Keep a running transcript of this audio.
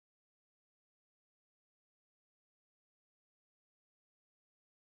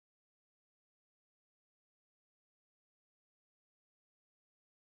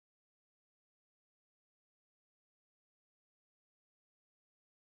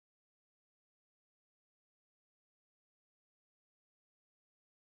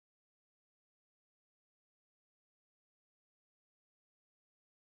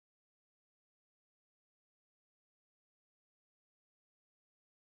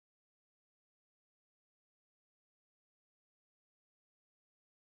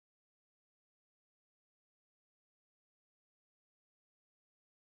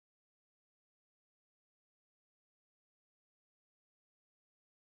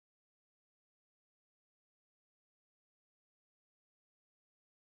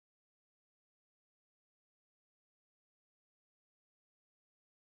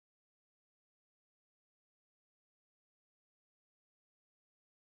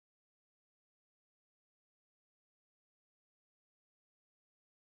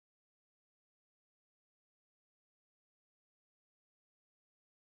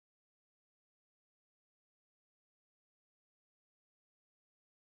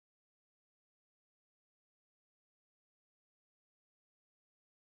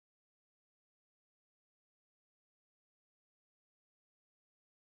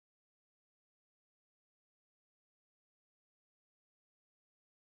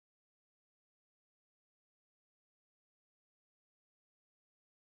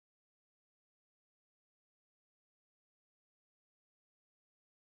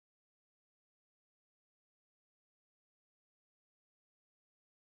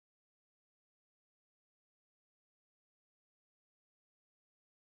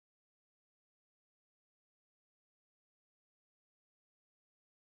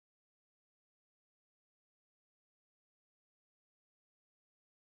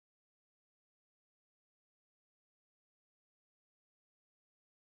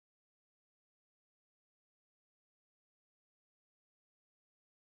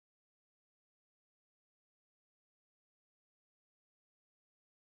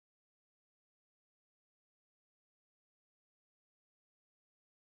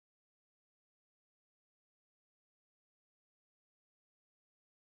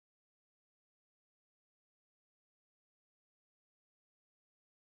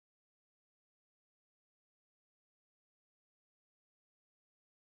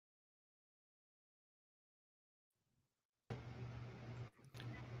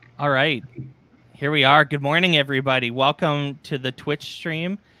All right, here we are. Good morning, everybody. Welcome to the Twitch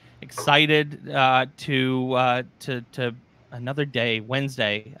stream. Excited to another day,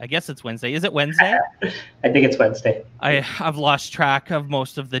 Wednesday. I guess it's Wednesday. Is it Wednesday? I think it's Wednesday. I've lost track of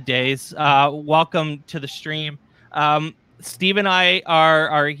most of the days. Welcome to the stream. Steve and I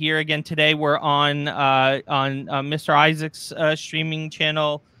are here again today. We're on Mr. Isaac's streaming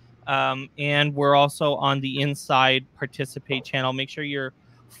channel, and we're also on the Inside Participate channel. Make sure you're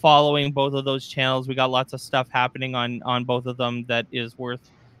following both of those channels. We got lots of stuff happening on both of them that is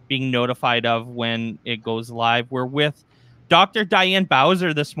worth being notified of when it goes live. We're with Dr. Diane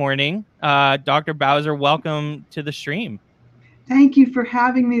Bowser this morning. Dr. Bowser, welcome to the stream. Thank you for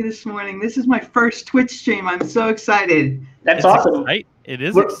having me this morning. This is my first Twitch stream. I'm so excited. That's awesome. It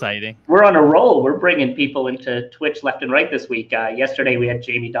is exciting. We're on a roll. We're bringing people into Twitch left and right this week. Yesterday we had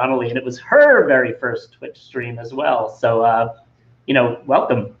Jamie Donnelly, and it was her very first Twitch stream as well. So,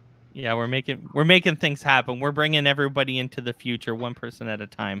 welcome. Yeah, we're making things happen. We're bringing everybody into the future, one person at a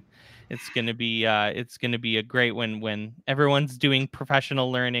time. It's gonna be a great when everyone's doing professional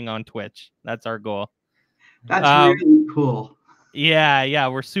learning on Twitch. That's our goal. That's really cool. Yeah,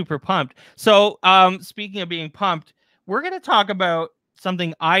 we're super pumped. So, speaking of being pumped, we're gonna talk about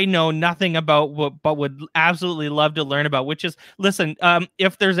something I know nothing about, but would absolutely love to learn about, which is, listen,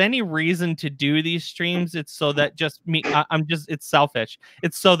 if there's any reason to do these streams, it's so that it's selfish.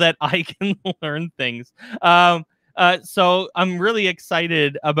 It's so that I can learn things. So I'm really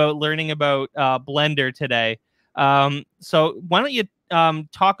excited about learning about Blender today. So why don't you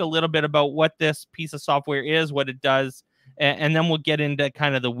talk a little bit about what this piece of software is, what it does, and then we'll get into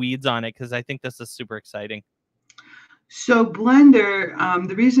kind of the weeds on it, because I think this is super exciting. So Blender,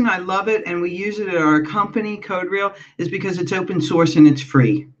 the reason I love it and we use it at our company, CodeReel, is because it's open source and it's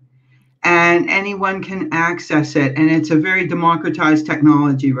free. And anyone can access it. And it's a very democratized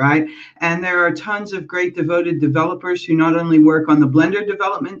technology, right? And there are tons of great devoted developers who not only work on the Blender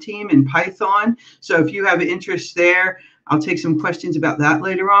development team in Python. So if you have interest there, I'll take some questions about that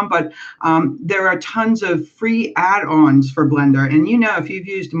later on, but there are tons of free add-ons for Blender. And if you've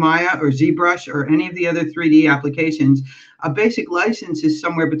used Maya or ZBrush or any of the other 3D applications, a basic license is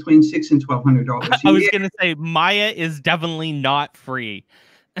somewhere between $600 and $1,200. I was going to say Maya is definitely not free.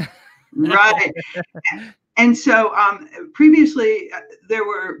 Right. And so previously there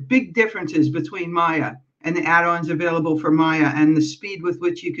were big differences between Maya and the add-ons available for Maya and the speed with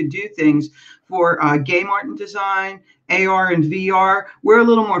which you could do things for game art and design, AR and VR. We're a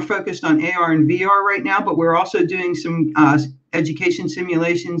little more focused on AR and VR right now, but we're also doing some education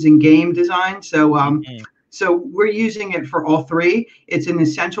simulations and game design. So, so we're using it for all three. It's an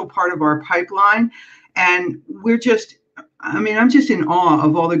essential part of our pipeline. And I'm just in awe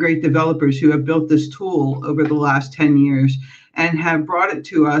of all the great developers who have built this tool over the last 10 years and have brought it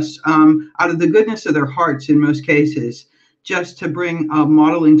to us out of the goodness of their hearts in most cases, just to bring a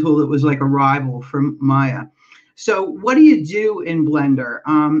modeling tool that was like a rival for Maya. So what do you do in Blender?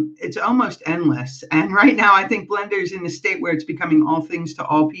 It's almost endless. And right now, I think Blender is in a state where it's becoming all things to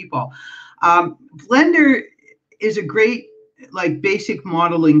all people. Blender is a great basic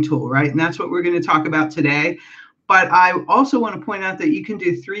modeling tool, right? And that's what we're going to talk about today. But I also want to point out that you can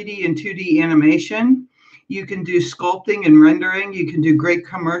do 3D and 2D animation. You can do sculpting and rendering. You can do great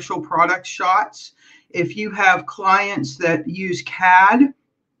commercial product shots. If you have clients that use CAD,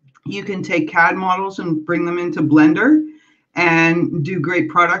 you can take CAD models and bring them into Blender and do great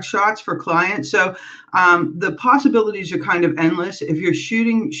product shots for clients. So the possibilities are kind of endless. If you're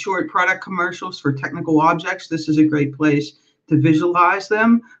shooting short product commercials for technical objects, this is a great place to visualize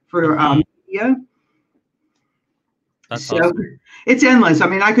them for media. That's so awesome. It's endless. I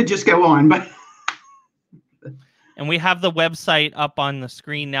mean, I could just go on, but. And we have the website up on the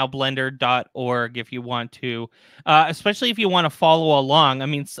screen now, blender.org, if you want to, especially if you want to follow along. I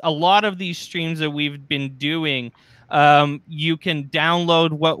mean, a lot of these streams that we've been doing, you can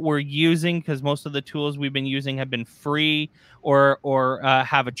download what we're using, because most of the tools we've been using have been free or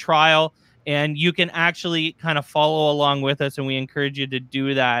have a trial. And you can actually kind of follow along with us, and we encourage you to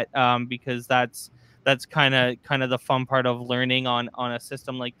do that because that's kind of the fun part of learning on a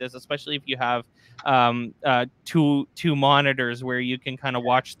system like this, especially if you have two monitors where you can kind of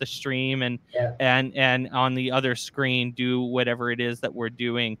watch the stream and on the other screen do whatever it is that we're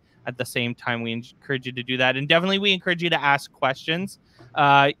doing at the same time. We encourage you to do that, and definitely we encourage you to ask questions.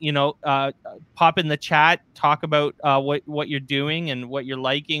 Pop in the chat, talk about what you're doing and what you're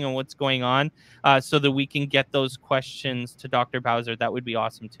liking and what's going on, so that we can get those questions to Dr. Bowser. That would be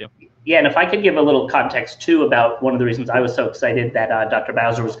awesome too. Yeah, and if I could give a little context too about one of the reasons I was so excited that Dr.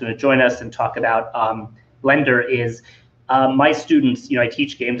 Bowser was going to join us and talk about Blender is my students, I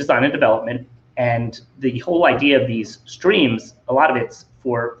teach game design and development, and the whole idea of these streams, a lot of it's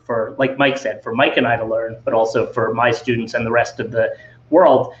for like Mike said, for Mike and I to learn, but also for my students and the rest of the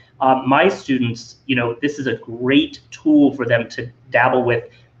world. My students, this is a great tool for them to dabble with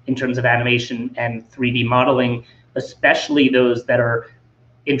in terms of animation and 3D modeling, especially those that are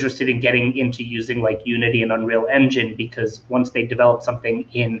interested in getting into using like Unity and Unreal Engine, because once they develop something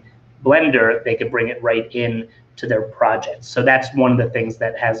in Blender, they can bring it right in to their projects. So that's one of the things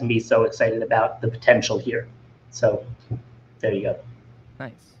that has me so excited about the potential here. So there you go.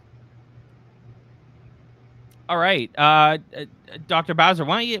 Nice. All right, Dr. Bowser,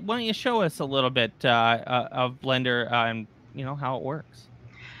 why don't you show us a little bit of Blender and how it works?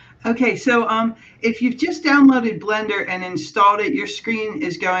 Okay, so if you've just downloaded Blender and installed it, your screen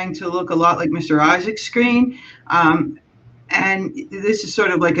is going to look a lot like Mr. Isaac's screen. And this is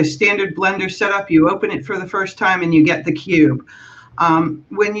sort of like a standard Blender setup. You open it for the first time and you get the cube.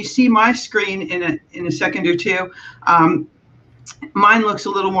 When you see my screen in a second or two, mine looks a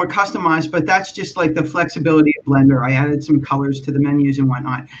little more customized, but that's just like the flexibility of Blender. I added some colors to the menus and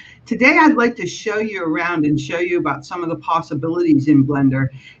whatnot. Today, I'd like to show you around and show you about some of the possibilities in Blender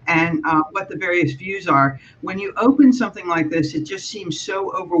and what the various views are. When you open something like this, it just seems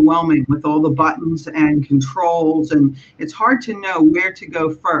so overwhelming with all the buttons and controls, and it's hard to know where to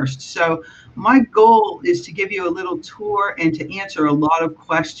go first. So my goal is to give you a little tour and to answer a lot of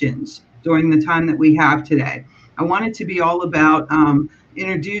questions during the time that we have today. I want it to be all about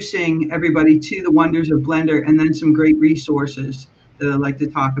introducing everybody to the wonders of Blender and then some great resources that I'd like to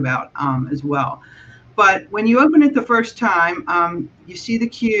talk about as well. But when you open it the first time, you see the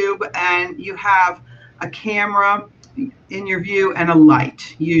cube and you have a camera in your view and a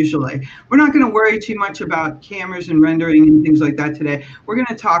light, usually. We're not going to worry too much about cameras and rendering and things like that today. We're going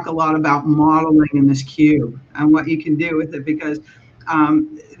to talk a lot about modeling in this cube and what you can do with it, because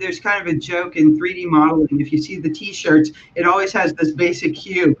there's kind of a joke in 3D modeling. If you see the t-shirts, it always has this basic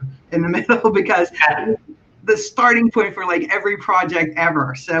cube in the middle because the starting point for like every project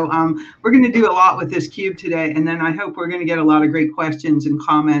ever. So we're going to do a lot with this cube today, and then I hope we're going to get a lot of great questions and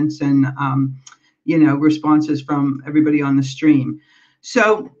comments and responses from everybody on the stream.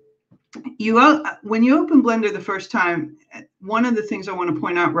 So when you open Blender the first time, one of the things I want to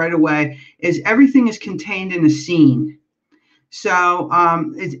point out right away is everything is contained in a scene. So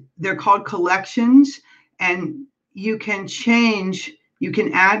they're called collections, and you can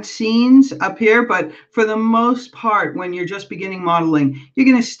add scenes up here, but for the most part, when you're just beginning modeling, you're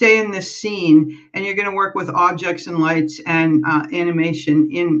going to stay in this scene and you're going to work with objects and lights and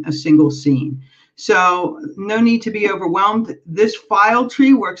animation in a single scene. So no need to be overwhelmed. This file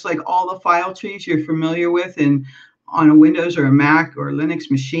tree works like all the file trees you're familiar with on a Windows or a Mac or Linux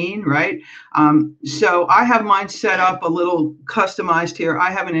machine, right? So I have mine set up a little customized here. I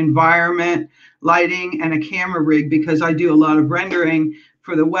have an environment, lighting, and a camera rig because I do a lot of rendering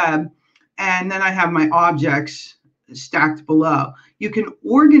for the web. And then I have my objects stacked below. You can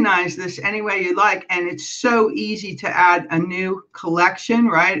organize this any way you like, and it's so easy to add a new collection,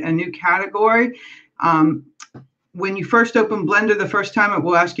 right? A new category. When you first open Blender the first time, it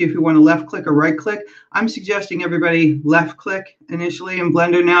will ask you if you want to left click or right click. I'm suggesting everybody left click initially in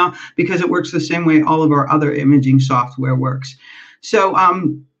Blender now because it works the same way all of our other imaging software works. So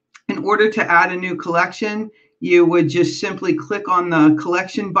in order to add a new collection, you would just simply click on the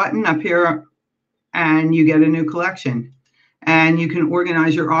collection button up here and you get a new collection. And you can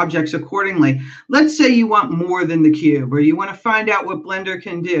organize your objects accordingly. Let's say you want more than the cube, or you want to find out what Blender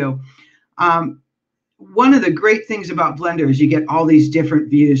can do. One of the great things about Blender is you get all these different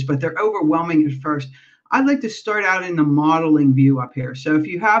views, but they're overwhelming at first. I'd like to start out in the modeling view up here. So if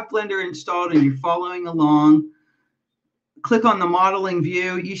you have Blender installed and you're following along, click on the modeling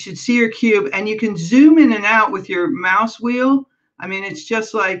view. You should see your cube, and you can zoom in and out with your mouse wheel. I mean, it's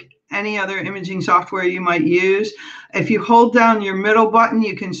just like any other imaging software you might use. If you hold down your middle button,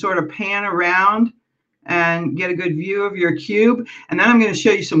 you can sort of pan around and get a good view of your cube. And then I'm going to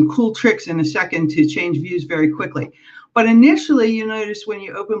show you some cool tricks in a second to change views very quickly. But initially, you notice when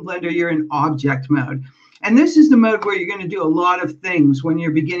you open Blender, you're in object mode. And this is the mode where you're going to do a lot of things when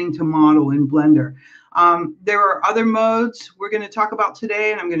you're beginning to model in Blender. There are other modes we're going to talk about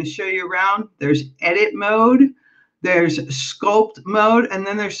today, and I'm going to show you around. There's edit mode, there's sculpt mode, and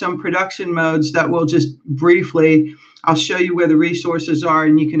then there's some production modes that we'll just briefly, I'll show you where the resources are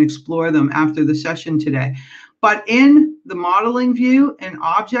and you can explore them after the session today. But in the modeling view in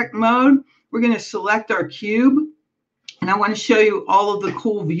object mode, we're going to select our cube. And I want to show you all of the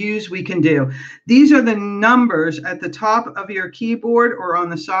cool views we can do. These are the numbers at the top of your keyboard or on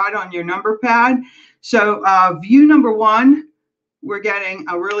the side on your number pad. So view number one, we're getting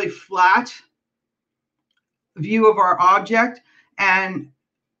a really flat view of our object, and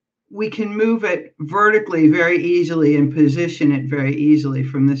we can move it vertically very easily and position it very easily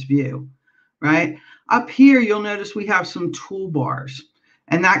from this view, right? Up here, you'll notice we have some toolbars,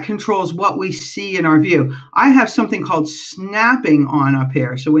 and that controls what we see in our view. I have something called snapping on up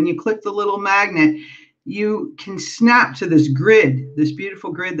here. So when you click the little magnet, you can snap to this grid, this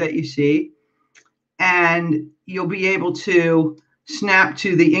beautiful grid that you see, and you'll be able to snap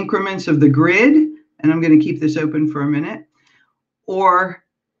to the increments of the grid, and I'm going to keep this open for a minute, or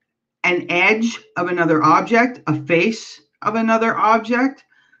an edge of another object, a face of another object,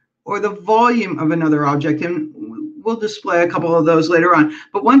 or the volume of another object. And we'll display a couple of those later on.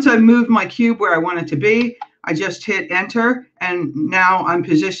 But once I've moved my cube where I want it to be, I just hit enter, and now I'm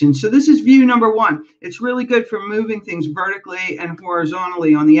positioned. So this is view number one. It's really good for moving things vertically and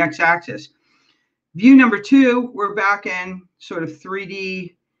horizontally on the x-axis. View number two, we're back in sort of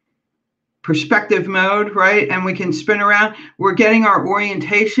 3D perspective mode, right? And we can spin around. We're getting our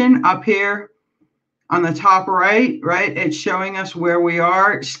orientation up here on the top right? It's showing us where we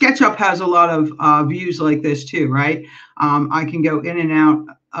are. SketchUp has a lot of views like this too, right? I can go in and out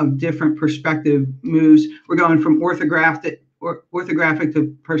of different perspective moves. We're going from orthographic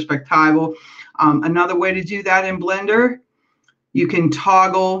to perspectival. Another way to do that in Blender, you can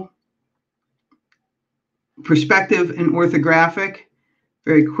toggle perspective and orthographic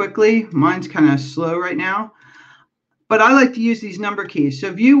very quickly. Mine's kind of slow right now, but I like to use these number keys.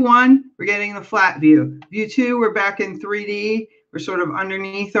 So view one, we're getting the flat view. View two, we're back in 3D. We're sort of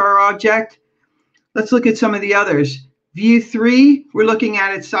underneath our object. Let's look at some of the others. View three, we're looking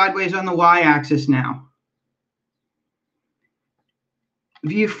at it sideways on the y-axis now.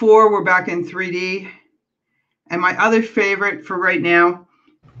 View four, we're back in 3D. And my other favorite for right now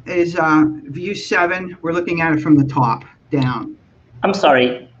is view seven. We're looking at it from the top down. I'm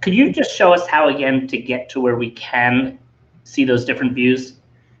sorry, could you just show us how again to get to where we can see those different views?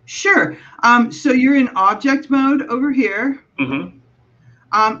 Sure. So you're in object mode over here. Mm-hmm.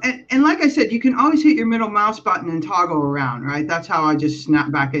 And like I said, you can always hit your middle mouse button and toggle around, right? That's how I just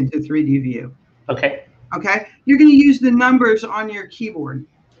snap back into 3D view. Okay. Okay. You're going to use the numbers on your keyboard,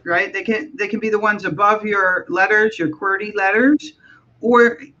 right? They can be the ones above your letters, your QWERTY letters,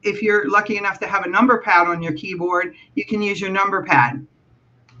 or if you're lucky enough to have a number pad on your keyboard, you can use your number pad,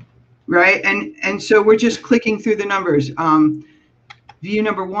 right? And so we're just clicking through the numbers. View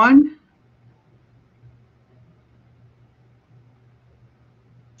number one.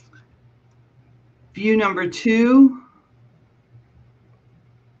 View number two.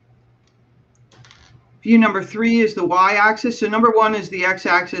 View number three is the y-axis. So number one is the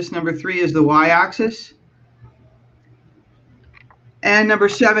x-axis. Number three is the y-axis. And number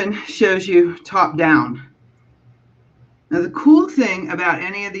seven shows you top down. Now, the cool thing about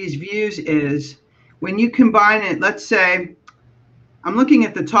any of these views is when you combine it, let's say I'm looking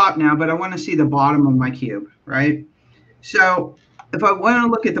at the top now, but I want to see the bottom of my cube, right? So if I want to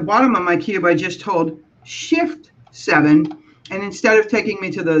look at the bottom of my cube, I just hold Shift 7, and instead of taking me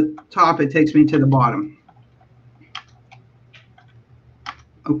to the top, it takes me to the bottom.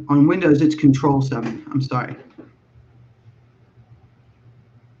 Oh, on Windows, it's Control 7. I'm sorry.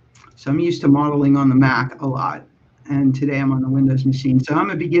 So I'm used to modeling on the Mac a lot, and today I'm on the Windows machine, so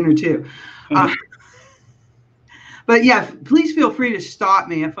I'm a beginner too. But yeah, please feel free to stop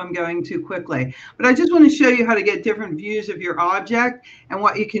me if I'm going too quickly. But I just want to show you how to get different views of your object and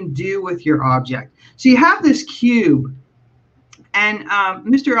what you can do with your object. So you have this cube, and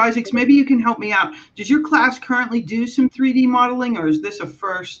Mr. Isaacs, maybe you can help me out. Does your class currently do some 3D modeling, or is this a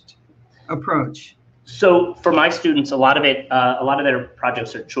first approach? So for my students, a lot of their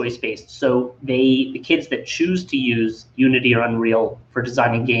projects are choice-based. So the kids that choose to use Unity or Unreal for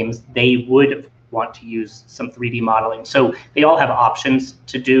designing games, they would want to use some 3D modeling. So they all have options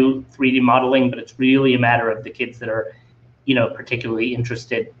to do 3D modeling, but it's really a matter of the kids that are, particularly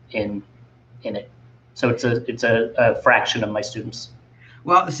interested in it. So it's a fraction of my students.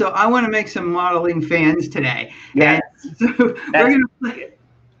 Well, so I want to make some modeling fans today. Yeah. And so we're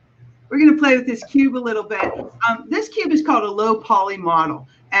going to play with this cube a little bit. This cube is called a low poly model.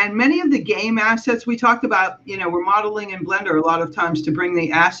 And many of the game assets we talked about, we're modeling in Blender a lot of times to bring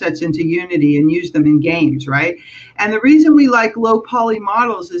the assets into Unity and use them in games, right? And the reason we like low poly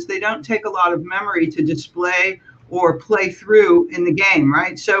models is they don't take a lot of memory to display or play through in the game,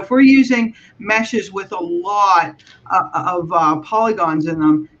 right? So if we're using meshes with a lot of polygons in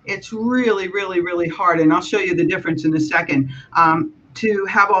them, it's really, really, really hard. And I'll show you the difference in a second. to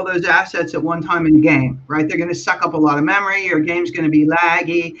have all those assets at one time in the game, right? They're going to suck up a lot of memory. Your game's going to be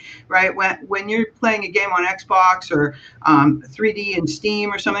laggy, right? When you're playing a game on Xbox or 3D in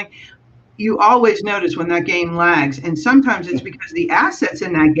Steam or something, you always notice when that game lags. And sometimes it's because the assets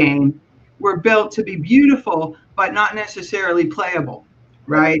in that game were built to be beautiful, but not necessarily playable,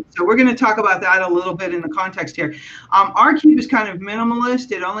 right? So we're going to talk about that a little bit in the context here. Our cube is kind of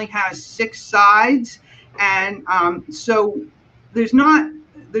minimalist. It only has 6 sides. And so there's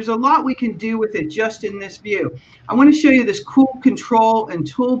a lot we can do with it just in this view. I want to show you this cool control and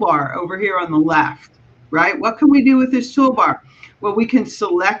toolbar over here on the left, right? What can we do with this toolbar? Well, we can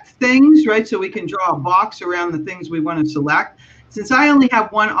select things, right? So we can draw a box around the things we want to select. Since I only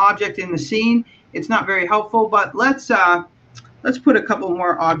have one object in the scene, it's not very helpful, but let's put a couple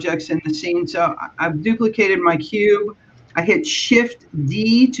more objects in the scene. So I've duplicated my cube. I hit Shift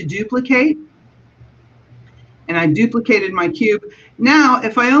D to duplicate. And I duplicated my cube. Now,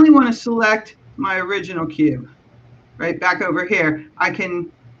 if I only want to select my original cube, right back over here, I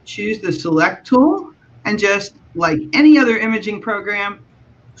can choose the select tool and just like any other imaging program,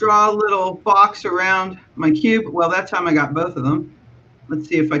 draw a little box around my cube. Well, that time I got both of them. Let's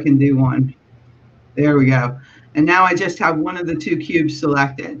see if I can do one. There we go. And now I just have one of the 2 cubes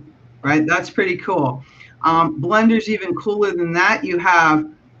selected, right? That's pretty cool. Blender's even cooler than that. You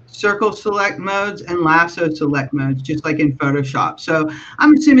have circle select modes and lasso select modes, just like in Photoshop. So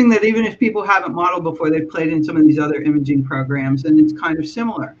I'm assuming that even if people haven't modeled before, they've played in some of these other imaging programs, and it's kind of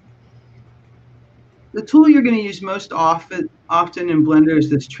similar. The tool you're going to use most often in Blender is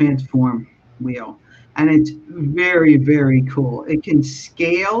this transform wheel. And it's very, very cool. It can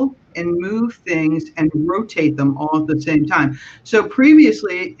scale and move things and rotate them all at the same time. So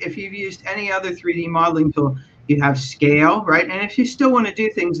previously, if you've used any other 3D modeling tool, you have scale, right? And if you still want to do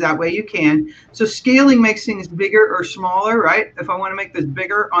things that way, you can. So scaling makes things bigger or smaller, right? If I want to make this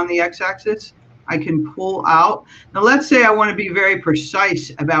bigger on the x-axis, I can pull out. Now let's say I want to be very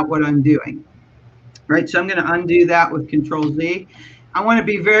precise about what I'm doing, right? So I'm going to undo that with Control Z. I want to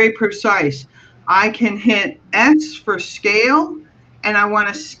be very precise. I can hit S for scale, and I want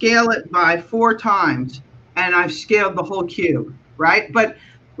to scale it by 4 times, and I've scaled the whole cube, right? But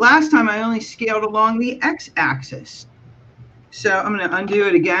last time I only scaled along the x-axis. So I'm going to undo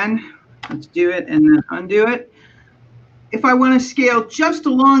it again. Let's do it and then undo it. If I want to scale just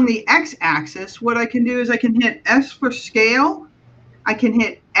along the x-axis, what I can do is I can hit S for scale, I can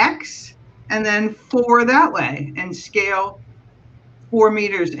hit X, and then 4 that way, and scale 4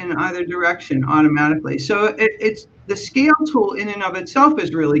 meters in either direction automatically. So it's the scale tool in and of itself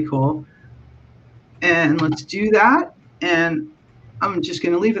is really cool. And let's do that. And I'm just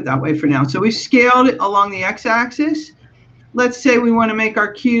going to leave it that way for now. So we scaled it along the x-axis. Let's say we want to make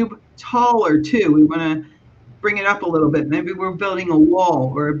our cube taller too. We want to bring it up a little bit. Maybe we're building a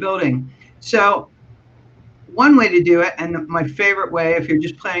wall or a building. So one way to do it, and my favorite way if you're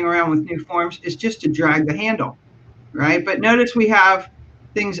just playing around with new forms, is just to drag the handle, right? But notice we have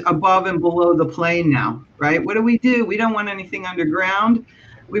things above and below the plane now, right? What do? We don't want anything underground.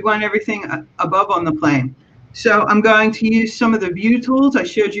 We want everything above on the plane. So I'm going to use some of the view tools I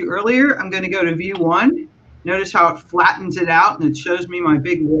showed you earlier. I'm going to go to view 1. Notice how it flattens it out and it shows me my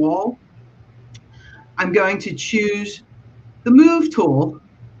big wall. I'm going to choose the move tool,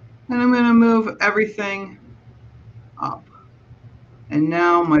 and I'm going to move everything up. And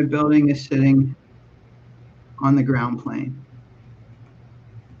now my building is sitting on the ground plane.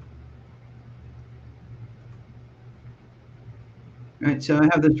 All right, so I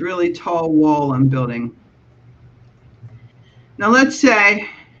have this really tall wall I'm building. Now let's say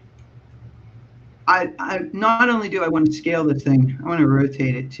I not only do I want to scale this thing, I want to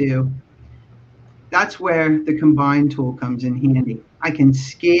rotate it too. That's where the combine tool comes in handy. I can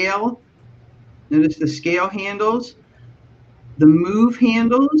scale. Notice the scale handles. The move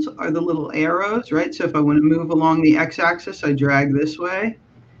handles are the little arrows, right? So if I want to move along the x-axis, I drag this way.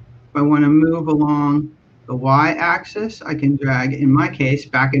 If I want to move along the y-axis, I can drag, in my case,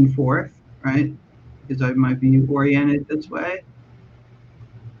 back and forth, right? Because I might be oriented this way.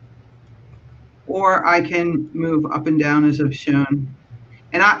 Or I can move up and down as I've shown.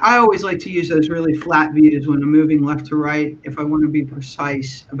 And I always like to use those really flat views when I'm moving left to right if I want to be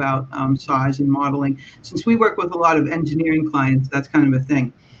precise about size and modeling. Since we work with a lot of engineering clients, that's kind of a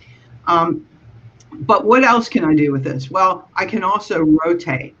thing. But what else can I do with this? Well, I can also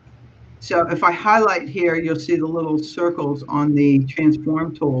rotate. So if I highlight here, you'll see the little circles on the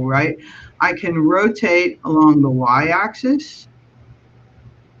transform tool, right? I can rotate along the y-axis.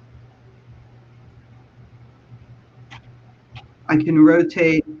 I can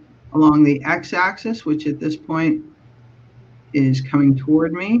rotate along the x-axis, which at this point is coming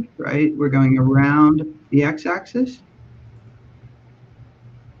toward me, right? We're going around the x-axis.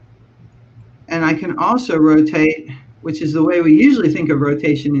 And I can also rotate, which is the way we usually think of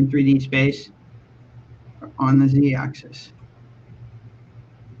rotation in 3D space, on the z-axis.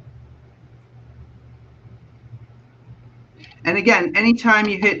 And again, anytime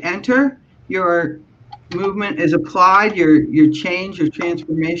you hit enter, your movement is applied, your change, your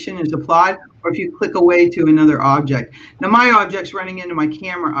transformation is applied, or if you click away to another object. Now my object's running into my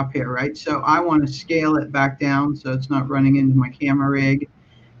camera up here, right? So I want to scale it back down so it's not running into my camera rig.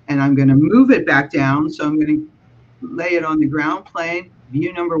 And I'm going to move it back down. So I'm going to lay it on the ground plane,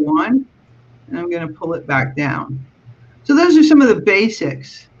 view number 1, and I'm going to pull it back down. So those are some of the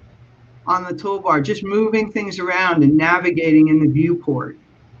basics on the toolbar, just moving things around and navigating in the viewport.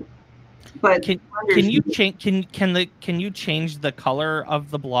 But can you change the color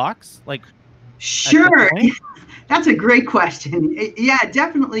of the blocks? Like, sure, that's a great question. Yeah,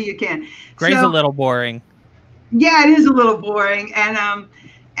 definitely you can. Gray's a little boring. Yeah, it is a little boring,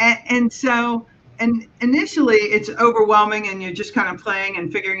 and so initially it's overwhelming, and you're just kind of playing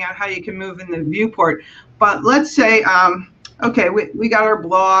and figuring out how you can move in the viewport. But let's say, okay, we got our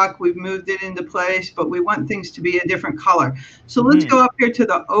block, we've moved it into place, but we want things to be a different color. So let's go up here to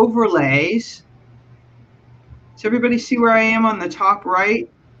the overlays. Does everybody see where I am on the top right?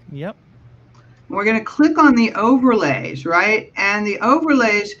 Yep. We're going to click on the overlays, right? And the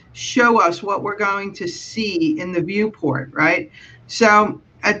overlays show us what we're going to see in the viewport, right? So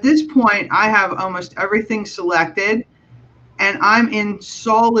at this point, I have almost everything selected, and I'm in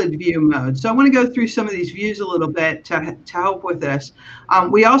solid view mode. So I want to go through some of these views a little bit to help with this.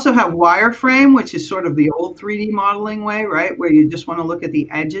 We also have wireframe, which is sort of the old 3D modeling way, right? Where you just want to look at the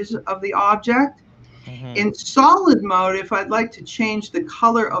edges of the object. In solid mode, if I'd like to change the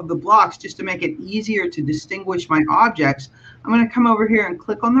color of the blocks just to make it easier to distinguish my objects, I'm going to come over here and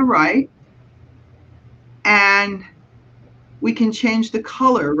click on the right. And we can change the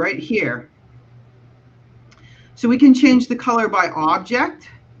color right here. So we can change the color by object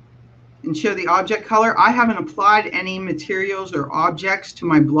and show the object color. I haven't applied any materials or objects to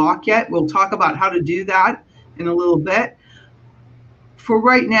my block yet. We'll talk about how to do that in a little bit. For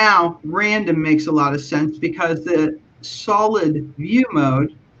right now, random makes a lot of sense because the solid view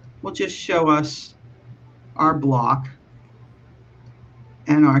mode will just show us our block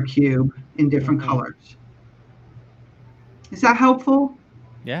and our cube in different colors. Is that helpful?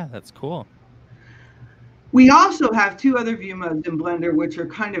 Yeah, that's cool. We also have 2 other view modes in Blender, which are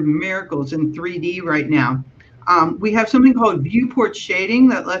kind of miracles in 3D right now. We have something called viewport shading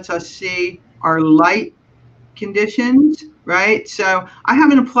that lets us see our light conditions, right? So I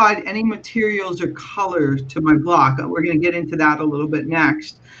haven't applied any materials or colors to my block. We're going to get into that a little bit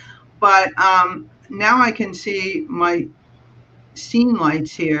next. But now I can see my scene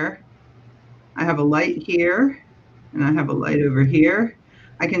lights here. I have a light here, and I have a light over here.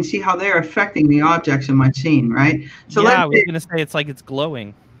 I can see how they're affecting the objects in my scene, right? So yeah, I was going to say it's like it's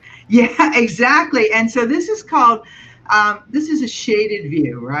glowing. Yeah, exactly. And so this is called, this is a shaded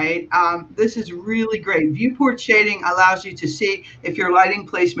view, right? This is really great. Viewport shading allows you to see if your lighting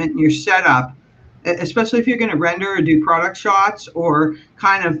placement and your setup, especially if you're going to render or do product shots or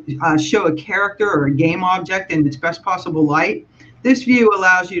kind of show a character or a game object in its best possible light. This view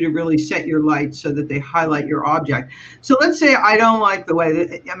allows you to really set your lights so that they highlight your object. So let's say I don't like the way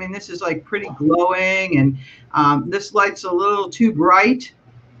that, I mean, this is like pretty glowing and this light's a little too bright.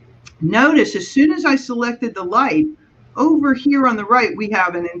 Notice as soon as I selected the light, over here on the right, we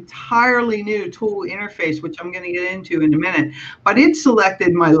have an entirely new tool interface, which I'm going to get into in a minute. But it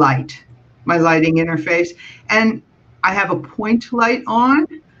selected my light, my lighting interface. And I have a point light on.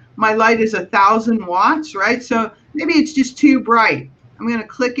 My light is 1,000 watts, right? So maybe it's just too bright. I'm going to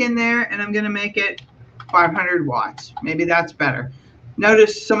click in there and I'm going to make it 500 watts. Maybe that's better.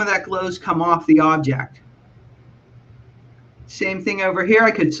 Notice some of that glow's come off the object. Same thing over here.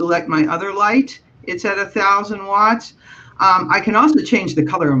 I could select my other light. It's at 1,000 watts. I can also change the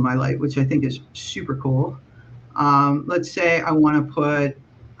color of my light, which I think is super cool. Let's say I want to put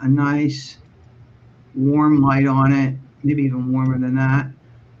a nice warm light on it, maybe even warmer than that.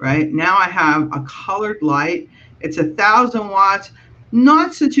 Right now I have a colored light. It's 1,000 watts.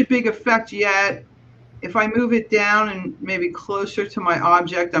 Not such a big effect yet. If I move it down and maybe closer to my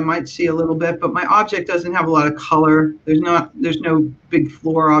object, I might see a little bit, but my object doesn't have a lot of color. There's no big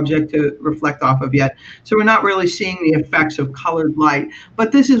floor object to reflect off of yet. So we're not really seeing the effects of colored light.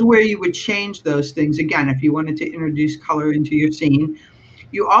 But this is where you would change those things. Again, if you wanted to introduce color into your scene.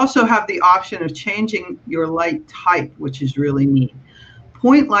 You also have the option of changing your light type, which is really neat.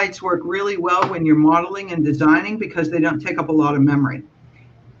 Point lights work really well when you're modeling and designing because they don't take up a lot of memory.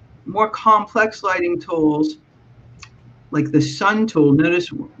 More complex lighting tools, like the sun tool, notice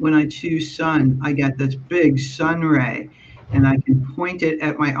when I choose sun, I get this big sun ray, and I can point it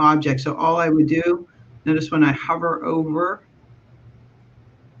at my object. So all I would do, notice when I hover over,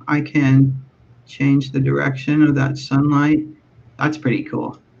 I can change the direction of that sunlight. That's pretty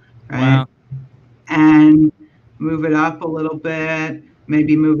cool, right? Wow. And move it up a little bit,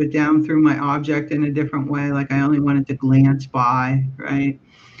 maybe move it down through my object in a different way, like I only want it to glance by, right?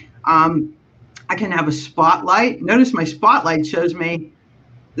 I can have a spotlight. Notice my spotlight shows me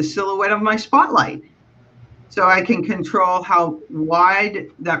the silhouette of my spotlight. So I can control how wide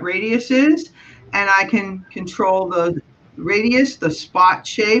that radius is, and I can control the radius, the spot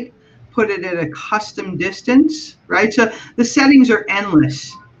shape, put it at a custom distance, right? So the settings are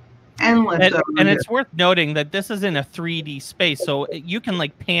endless. Endless. And it's worth noting that this is in a 3D space, so you can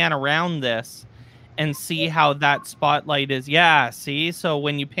like pan around this and see how that spotlight is. Yeah, see? So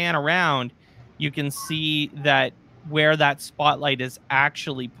when you pan around, you can see that where that spotlight is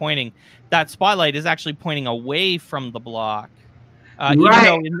actually pointing. That spotlight is actually pointing away from the block. Right. Even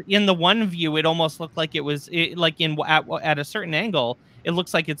though in the one view, it almost looked like it was like at a certain angle, it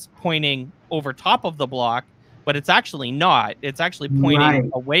looks like it's pointing over top of the block, but it's actually not. It's actually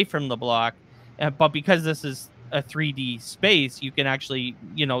pointing away from the block. But because this is a 3D space, you can actually,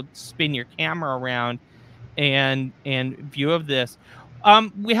 you know, spin your camera around and view of this.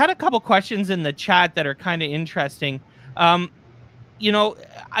 We had a couple questions in the chat that are kind of interesting. You know,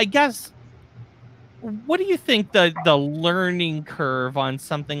 I guess, what do you think the learning curve on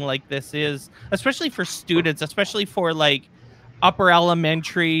something like this is, especially for students, especially for like upper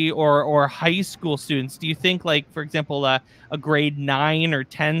elementary or high school students? Do you think, like, for example, a grade 9 or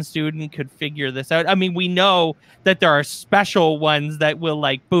 10 student could figure this out? I mean, we know that there are special ones that will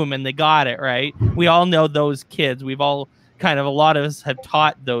like, boom, and they got it, right? We all know those kids. We've all kind of, a lot of us have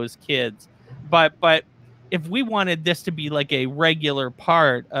taught those kids. But if we wanted this to be like a regular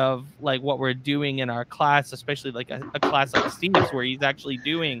part of like what we're doing in our class, especially like a class like Steve's where he's actually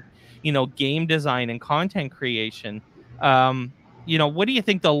doing, you know, game design and content creation, you know, what do you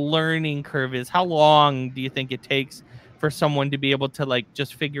think the learning curve is? How long do you think it takes for someone to be able to like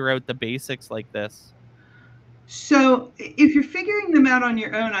just figure out the basics like this? So if you're figuring them out on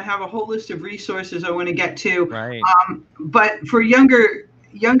your own, I have a whole list of resources I want to get to. Right. But for younger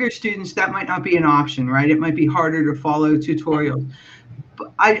students, that might not be an option, right? It might be harder to follow tutorials.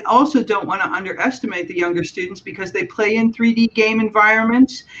 But I also don't want to underestimate the younger students because they play in 3D game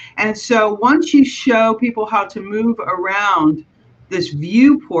environments. And so once you show people how to move around this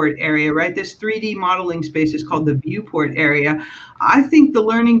viewport area, right? This 3D modeling space is called the viewport area. I think the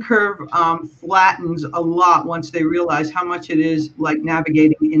learning curve flattens a lot once they realize how much it is like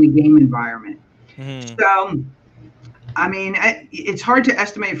navigating in a game environment. So, I mean, it's hard to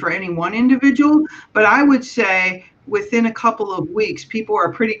estimate for any one individual, but I would say within a couple of weeks, people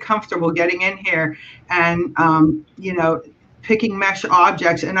are pretty comfortable getting in here and, you know, picking mesh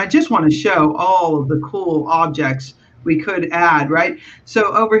objects. And I just want to show all of the cool objects we could add, right?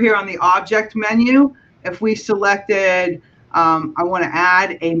 So over here on the object menu, if we selected, I want to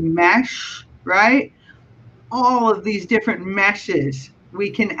add a mesh, right? All of these different meshes we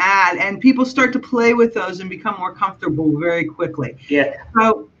can add, and people start to play with those and become more comfortable very quickly. Yeah.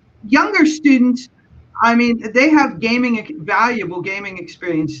 So younger students, I mean, they have valuable gaming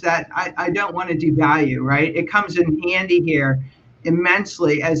experience that I don't want to devalue, right? It comes in handy here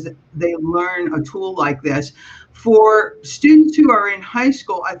immensely as they learn a tool like this. For students who are in high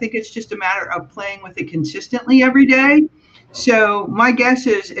school, I think it's just a matter of playing with it consistently every day. So my guess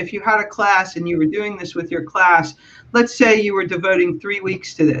is if you had a class and you were doing this with your class, let's say you were devoting 3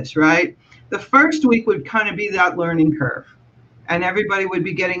 weeks to this, right? The first week would kind of be that learning curve. And everybody would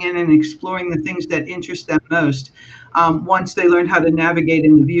be getting in and exploring the things that interest them most once they learn how to navigate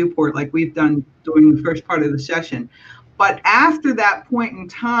in the viewport like we've done during the first part of the session. But after that point in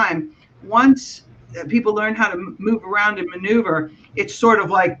time, once people learn how to move around and maneuver, it's sort of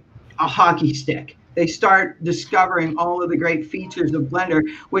like a hockey stick. They start discovering all of the great features of Blender,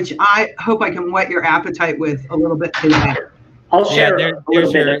 which I hope I can whet your appetite with a little bit today. I'll share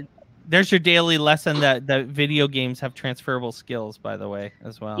there's your daily lesson that video games have transferable skills, by the way,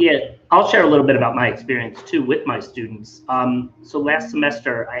 as well. Yeah, I'll share a little bit about my experience too with my students. So last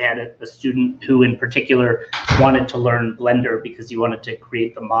semester I had a student who in particular wanted to learn Blender because he wanted to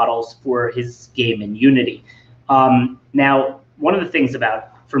create the models for his game in Unity. Now, one of the things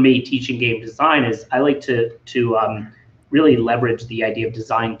for me teaching game design is I like to really leverage the idea of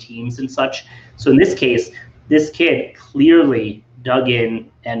design teams and such. So in this case, this kid clearly dug in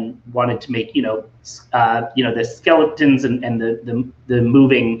and wanted to make, the skeletons and the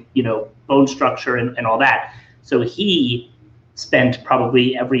moving, bone structure and all that. So he spent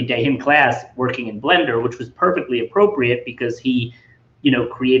probably every day in class working in Blender, which was perfectly appropriate because he,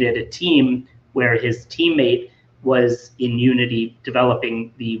 created a team where his teammate was in Unity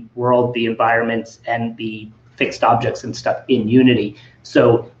developing the world, the environments, and the fixed objects and stuff in Unity.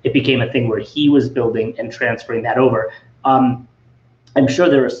 So it became a thing where he was building and transferring that over. I'm sure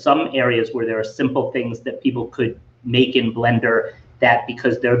there are some areas where there are simple things that people could make in Blender that,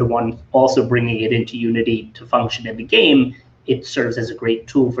 because they're the one also bringing it into Unity to function in the game, it serves as a great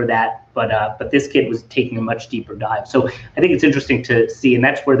tool for that. But this kid was taking a much deeper dive. So I think it's interesting to see, and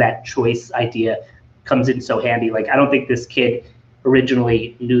that's where that choice idea comes in so handy. Like, I don't think this kid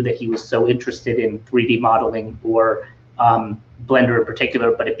originally knew that he was so interested in 3D modeling or Blender in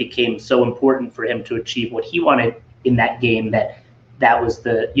particular, but it became so important for him to achieve what he wanted in that game that was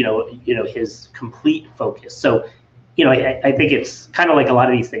the his complete focus. So I think it's kind of like a lot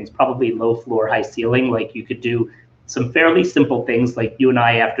of these things, probably low floor, high ceiling. Like, you could do some fairly simple things, like you and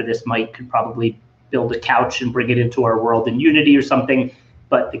I after this mic could probably build a couch and bring it into our world in Unity or something.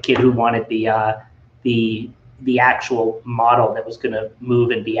 But the kid who wanted the actual model that was going to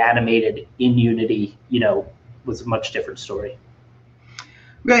move and be animated in Unity, was a much different story.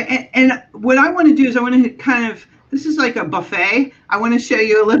 Right. And what I want to do is I want to kind of, this is like a buffet. I want to show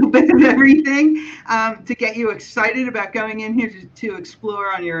you a little bit of everything to get you excited about going in here to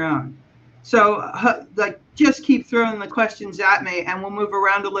explore on your own. So just keep throwing the questions at me and we'll move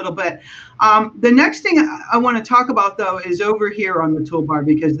around a little bit. The next thing I want to talk about, though, is over here on the toolbar,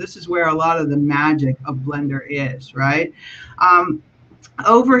 because this is where a lot of the magic of Blender is, right?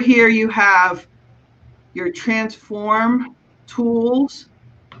 Over here you have your transform tools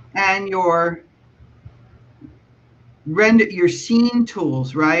and your render, your scene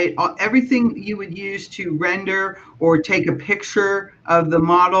tools, right? Everything you would use to render or take a picture of the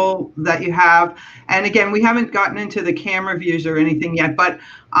model that you have. And again, we haven't gotten into the camera views or anything yet, but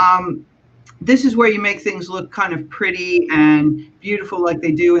this is where you make things look kind of pretty and beautiful like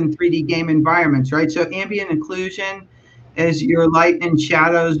they do in 3D game environments, right? So ambient occlusion is your light and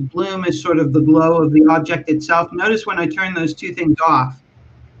shadows. Bloom is sort of the glow of the object itself. Notice when I turn those two things off,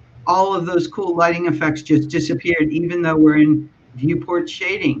 all of those cool lighting effects just disappeared, even though we're in viewport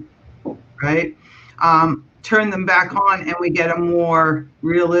shading, right? Turn them back on and we get a more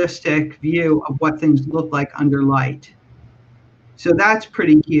realistic view of what things look like under light. So that's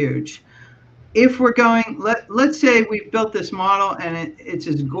pretty huge. If we're going, let's say we've built this model and it's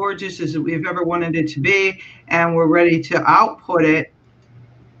as gorgeous as we've ever wanted it to be, and we're ready to output it.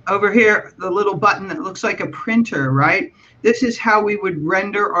 Over here, the little button that looks like a printer, right? This is how we would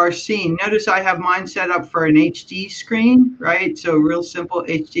render our scene. Notice I have mine set up for an HD screen, right? So real simple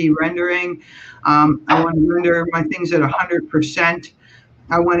HD rendering. I want to render my things at 100%.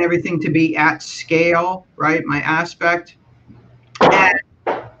 I want everything to be at scale, right? My aspect.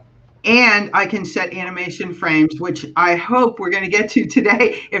 And I can set animation frames, which I hope we're going to get to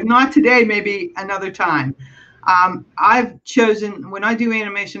today. If not today, maybe another time. I've chosen, when I do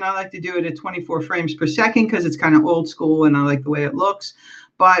animation, I like to do it at 24 frames per second because it's kind of old school and I like the way it looks.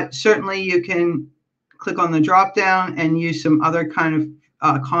 But certainly you can click on the drop down and use some other kind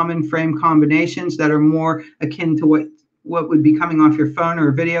of common frame combinations that are more akin to what would be coming off your phone or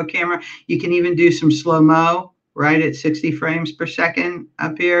a video camera. You can even do some slow-mo, right, at 60 frames per second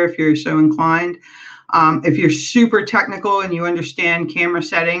up here if you're so inclined. If you're super technical and you understand camera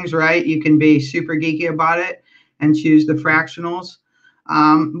settings, right, you can be super geeky about it and choose the fractionals.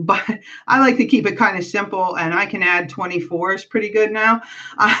 But I like to keep it kind of simple, and I can add 24s pretty good now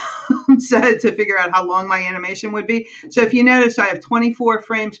so to figure out how long my animation would be. So if you notice, I have 24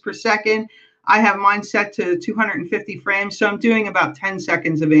 frames per second. I have mine set to 250 frames, so I'm doing about 10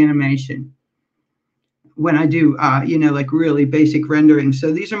 seconds of animation when I do, like really basic rendering.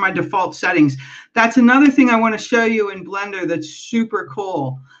 So these are my default settings. That's another thing I want to show you in Blender that's super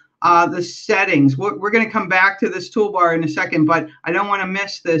cool. The settings. We're going to come back to this toolbar in a second, but I don't want to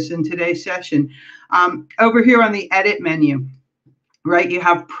miss this in today's session. Over here on the edit menu, right, you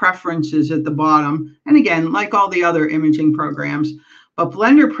have preferences at the bottom. And again, like all the other imaging programs, but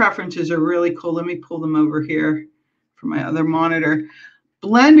Blender preferences are really cool. Let me pull them over here for my other monitor.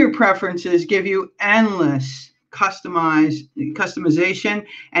 Blender preferences give you endless customization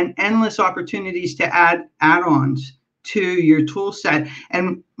and endless opportunities to add add-ons to your tool set.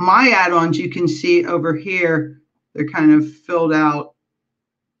 And my add-ons, you can see over here, they're kind of filled out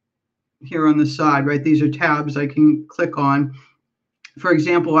here on the side, right? These are tabs I can click on. For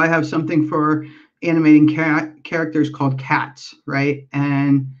example, I have something for animating characters called cats, right?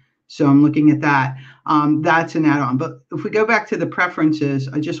 And so I'm looking at that. That's an add-on. But if we go back to the preferences,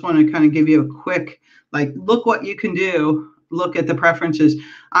 I just want to kind of give you a quick, like, look what you can do. Look at the preferences.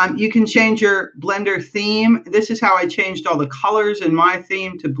 You can change your Blender theme. This is how I changed all the colors in my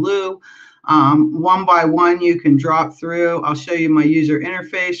theme to blue. One by one, you can drop through. I'll show you my user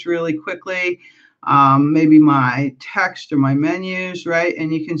interface really quickly. Maybe my text or my menus, right?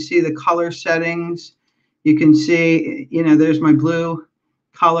 And you can see the color settings. You can see, you know, there's my blue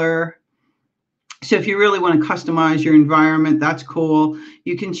color. So if you really want to customize your environment, that's cool.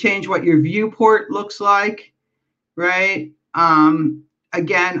 You can change what your viewport looks like, right?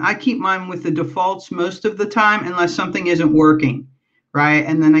 Again, I keep mine with the defaults most of the time unless something isn't working, right?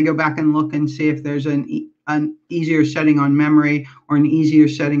 And then I go back and look and see if there's an easier setting on memory or an easier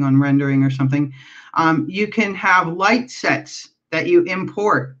setting on rendering or something. You can have light sets that you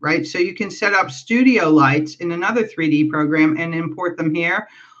import, right? So you can set up studio lights in another 3D program and import them here,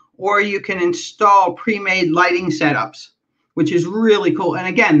 or you can install pre-made lighting setups, which is really cool. And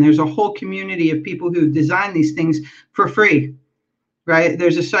again, there's a whole community of people who've designed these things for free, right?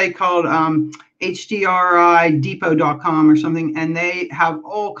 There's a site called HDRIdepot.com or something, and they have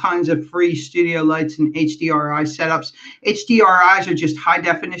all kinds of free studio lights and HDRI setups. HDRIs are just high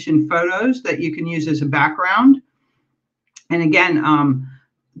definition photos that you can use as a background. And again,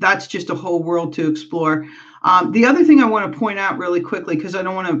 that's just a whole world to explore. The other thing I want to point out really quickly, because I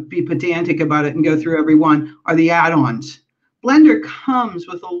don't want to be pedantic about it and go through every one, are the add-ons. Blender comes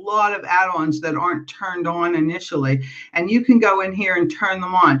with a lot of add-ons that aren't turned on initially, and you can go in here and turn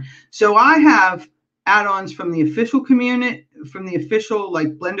them on. So I have add-ons from the official community, from the official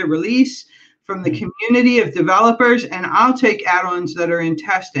like Blender release, from the community of developers, and I'll take add-ons that are in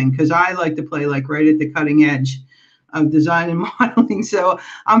testing because I like to play like right at the cutting edge of design and modeling. So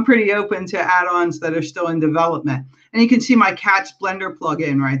I'm pretty open to add-ons that are still in development. And you can see my Cats Blender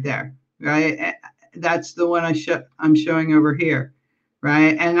plugin right there, right? That's the one I'm showing over here,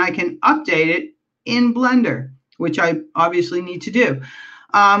 right? And I can update it in Blender, which I obviously need to do.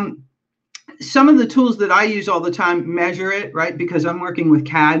 Some of the tools that I use all the time measure it, right? Because I'm working with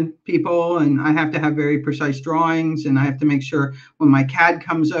CAD people and I have to have very precise drawings, and I have to make sure when my CAD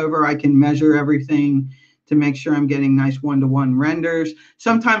comes over, I can measure everything to make sure I'm getting nice one-to-one renders.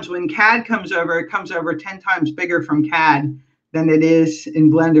 Sometimes when CAD comes over, it comes over 10 times bigger from CAD than it is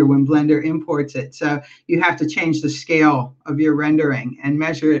in Blender when Blender imports it. So you have to change the scale of your rendering, and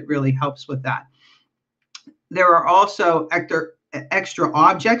measure it really helps with that. There are also extra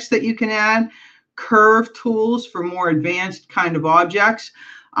objects that you can add, curve tools for more advanced kind of objects,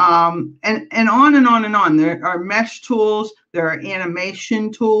 and on and on and on. There are mesh tools, there are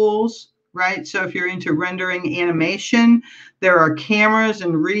animation tools, right? So if you're into rendering animation, there are cameras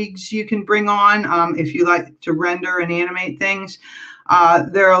and rigs you can bring on if you like to render and animate things.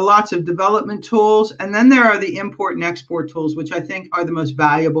 There are lots of development tools, and then there are the import and export tools, which I think are the most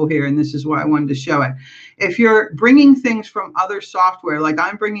valuable here, and this is why I wanted to show it. If you're bringing things from other software, like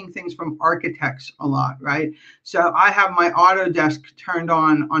I'm bringing things from Architects a lot, right? So I have my Autodesk turned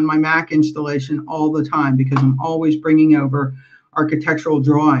on my Mac installation all the time because I'm always bringing over architectural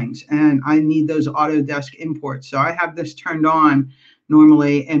drawings, and I need those Autodesk imports. So I have this turned on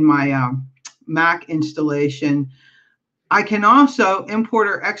normally in my Mac installation. I can also import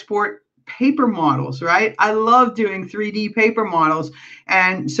or export paper models, right? I love doing 3D paper models.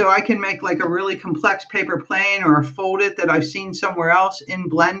 And so I can make like a really complex paper plane or fold it that I've seen somewhere else in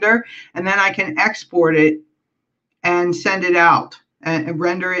Blender, and then I can export it and send it out. And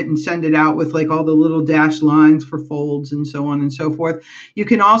render it and send it out with like all the little dashed lines for folds and so on and so forth. You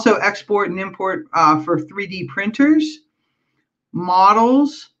can also export and import for 3D printers,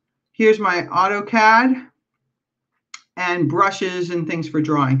 models. Here's my AutoCAD, and brushes and things for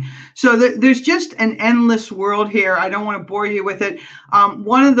drawing. So there's just an endless world here. I don't want to bore you with it.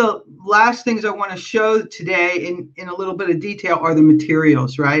 One of the last things I want to show today in a little bit of detail are the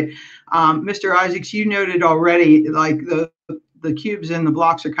materials, right? Mr. Isaacs, you noted already, like the cubes and the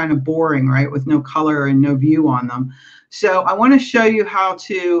blocks are kind of boring, right, with no color and no view on them. So I want to show you how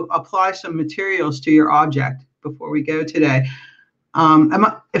to apply some materials to your object before we go today.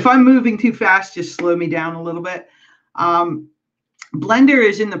 If I'm moving too fast, just slow me down a little bit. Blender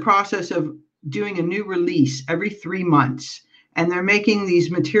is in the process of doing a new release every 3 months, and they're making these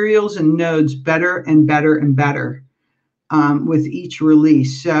materials and nodes better and better and better with each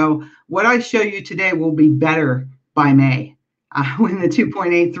release. So what I show you today will be better by May. When the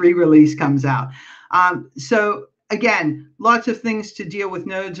 2.83 release comes out. So again, lots of things to deal with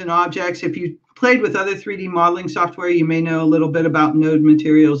nodes and objects. If you played with other 3D modeling software, you may know a little bit about node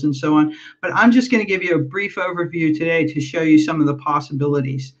materials and so on. But I'm just going to give you a brief overview today to show you some of the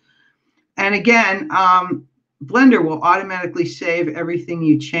possibilities. And again, Blender will automatically save everything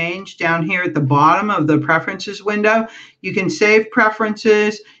you change down here at the bottom of the preferences window. You can save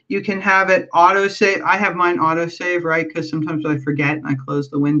preferences. You can have it auto save. I have mine auto save, right? Because sometimes I forget and I close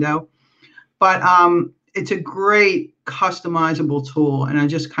the window. But it's a great customizable tool, and I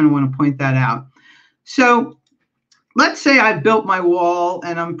just kind of want to point that out. So let's say I built my wall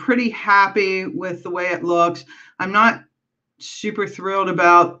and I'm pretty happy with the way it looks. I'm not super thrilled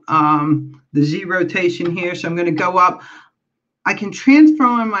about the Z rotation here, so I'm going to go up. I can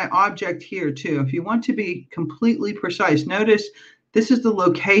transform my object here too. If you want to be completely precise, notice this is the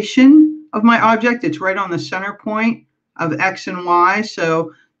location of my object. It's right on the center point of X and Y,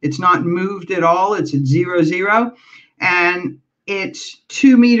 so it's not moved at all. It's at 0, 0, and it's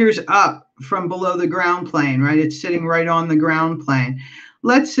 2 meters up from below the ground plane, right? It's sitting right on the ground plane.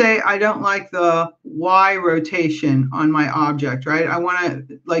 Let's say I don't like the Y rotation on my object, right? I want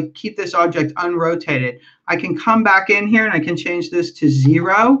to like keep this object unrotated. I can come back in here and I can change this to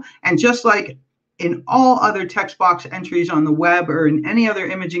 0. And just like in all other text box entries on the web or in any other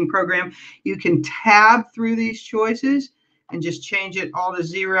imaging program, you can tab through these choices and just change it all to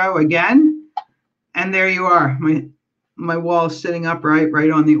 0 again. And there you are. My wall is sitting upright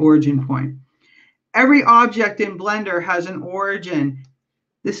right on the origin point. Every object in Blender has an origin.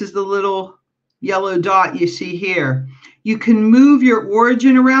 This is the little yellow dot you see here. You can move your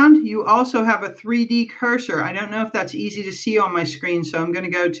origin around. You also have a 3D cursor. I don't know if that's easy to see on my screen, so I'm going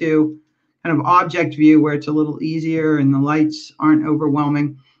to go to kind of object view where it's a little easier and the lights aren't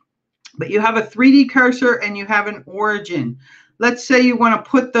overwhelming. But you have a 3D cursor and you have an origin. Let's say you want to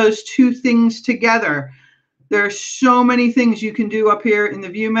put those two things together. There are so many things you can do up here in the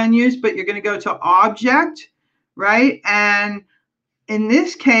view menus, but you're going to go to object, right? And in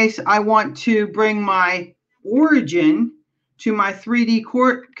this case, I want to bring my origin to my 3D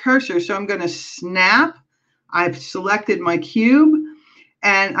cursor. So I'm going to snap. I've selected my cube,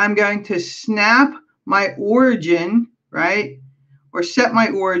 and I'm going to snap my origin, right? Or set my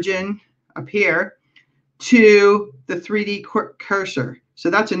origin up here to the 3D cursor. So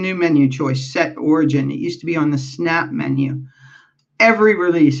that's a new menu choice, set origin. It used to be on the snap menu. Every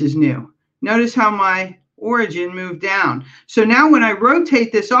release is new. Notice how my origin moved down. So now when I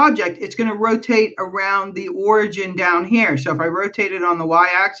rotate this object, it's going to rotate around the origin down here. So if I rotate it on the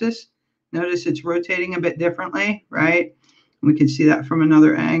y-axis, notice it's rotating a bit differently, right? We can see that from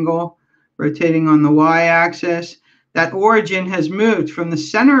another angle. Rotating on the y-axis, that origin has moved from the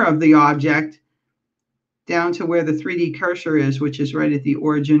center of the object down to where the 3D cursor is, which is right at the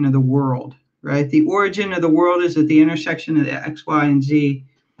origin of the world, right? The origin of the world is at the intersection of the X, Y, and Z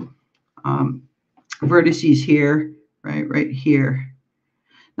vertices here, right here.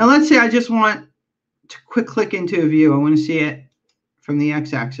 Now let's say I just want to quick click into a view. I want to see it from the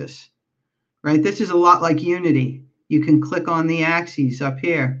x-axis, right? This is a lot like Unity. You can click on the axes up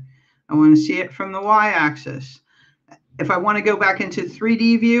here. I want to see it from the y-axis. If I want to go back into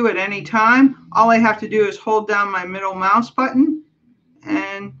 3D view at any time, all I have to do is hold down my middle mouse button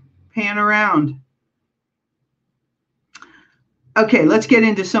and pan around. Okay, let's get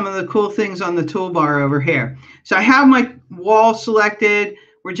into some of the cool things on the toolbar over here. So I have my wall selected.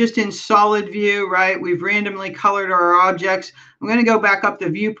 We're just in solid view, right? We've randomly colored our objects. I'm going to go back up to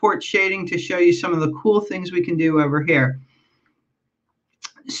viewport shading to show you some of the cool things we can do over here.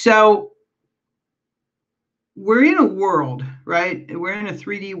 So we're in a world, right? We're in a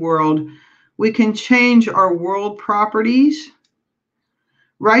 3D world. We can change our world properties.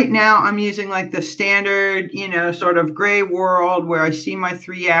 Right now, I'm using like the standard, you know, sort of gray world where I see my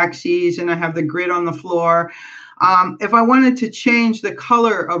 3 axes and I have the grid on the floor. If I wanted to change the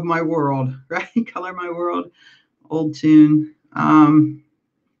color of my world, right? Color my world, old tune,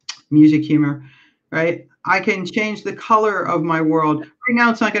 music humor, right? I can change the color of my world. Right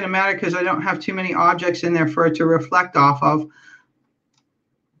now, it's not going to matter because I don't have too many objects in there for it to reflect off of.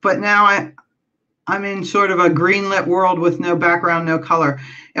 But now I'm in sort of a green-lit world with no background, no color.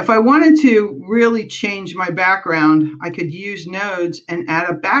 If I wanted to really change my background, I could use nodes and add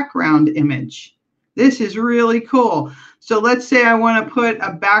a background image. This is really cool. So let's say I want to put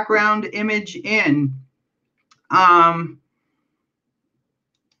a background image in.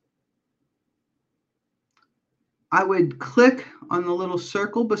 I would click on the little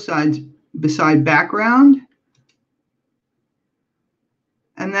circle beside background.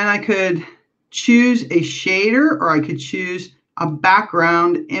 And then I could choose a shader or I could choose a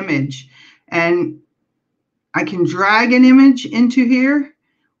background image. And I can drag an image into here,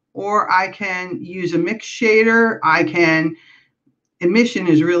 or I can use a mix shader. Emission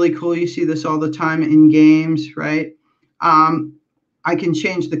is really cool. You see this all the time in games, right? I can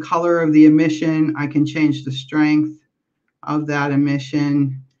change the color of the emission. I can change the strength of that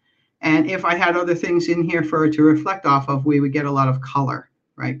emission. And if I had other things in here for it to reflect off of, we would get a lot of color,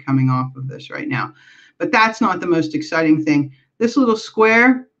 right, coming off of this right now. But that's not the most exciting thing. This little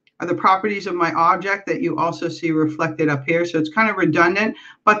square are the properties of my object that you also see reflected up here. So it's kind of redundant,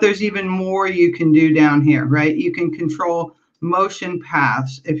 but there's even more you can do down here, right? You can control motion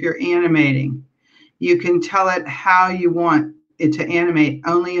paths if you're animating. You can tell it how you want it to animate,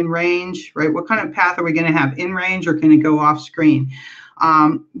 only in range, right? What kind of path are we going to have, in range, or can it go off screen?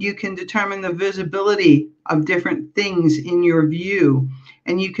 You can determine the visibility of different things in your view,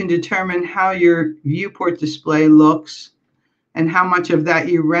 and you can determine how your viewport display looks and how much of that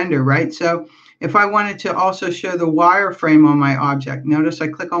you render, right? So if I wanted to also show the wireframe on my object, notice I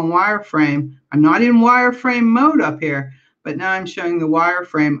click on wireframe. I'm not in wireframe mode up here, but now I'm showing the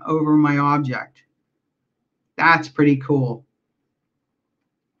wireframe over my object. That's pretty cool.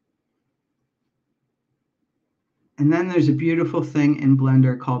 And then there's a beautiful thing in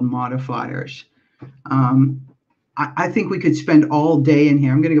Blender called modifiers. I think we could spend all day in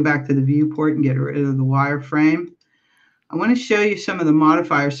here. I'm going to go back to the viewport and get rid of the wireframe. I want to show you some of the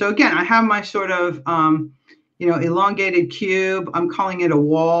modifiers. So again, I have my sort of elongated cube. I'm calling it a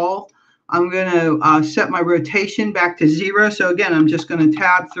wall. I'm going to set my rotation back to 0. So again, I'm just going to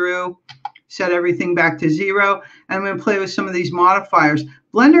tab through, set everything back to 0. And I'm going to play with some of these modifiers.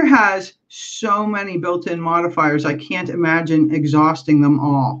 Blender has so many built-in modifiers, I can't imagine exhausting them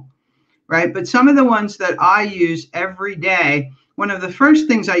all, right? But some of the ones that I use every day, one of the first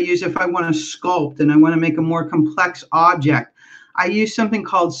things I use if I want to sculpt and I want to make a more complex object, I use something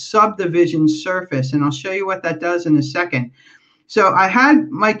called subdivision surface, and I'll show you what that does in a second. So I had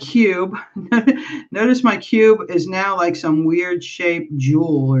my cube. Notice my cube is now like some weird shaped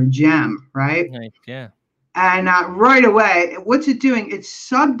jewel or gem, right? Nice, yeah. And right away, what's it doing? It's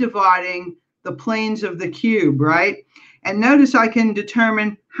subdividing the planes of the cube, right? And notice I can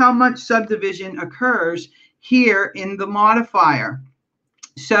determine how much subdivision occurs here in the modifier.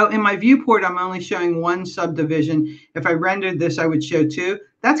 So in my viewport, I'm only showing one subdivision. If I rendered this, I would show 2.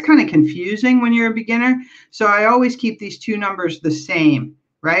 That's kind of confusing when you're a beginner. So I always keep these 2 numbers the same,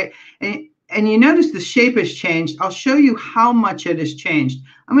 right? And you notice the shape has changed. I'll show you how much it has changed.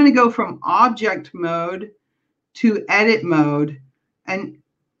 I'm going to go from object mode to edit mode. And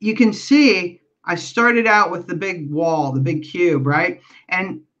you can see I started out with the big wall, the big cube, right?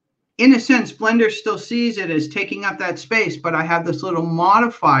 And in a sense, Blender still sees it as taking up that space, but I have this little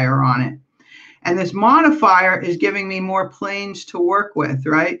modifier on it. And this modifier is giving me more planes to work with,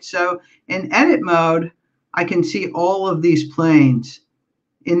 right? So in edit mode, I can see all of these planes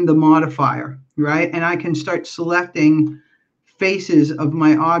in the modifier, right? And I can start selecting faces of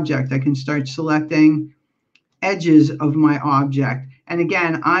my object. I can start selecting edges of my object. And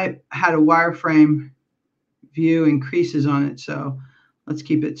again, I had a wireframe view and creases on it, so let's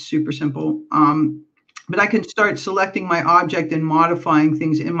keep it super simple. But I can start selecting my object and modifying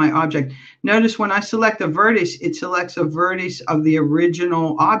things in my object. Notice when I select a vertex, it selects a vertex of the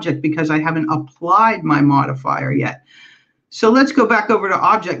original object because I haven't applied my modifier yet. So let's go back over to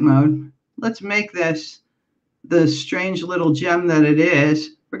object mode. Let's make this the strange little gem that it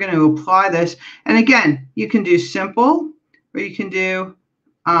is. We're going to apply this. And again, you can do simple, or you can do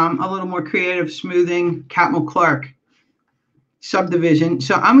a little more creative smoothing, Catmull Clark subdivision.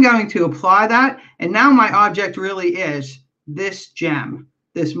 So I'm going to apply that. And now my object really is this gem,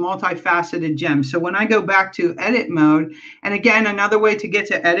 this multifaceted gem. So when I go back to edit mode, and again, another way to get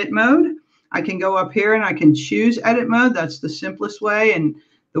to edit mode, I can go up here and I can choose edit mode. That's the simplest way and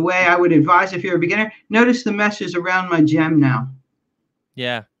the way I would advise if you're a beginner. Notice the mesh is around my gem now.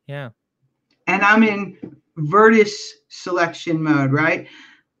 Yeah, yeah. And I'm in vertex selection mode, right?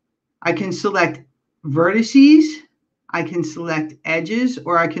 I can select vertices, I can select edges,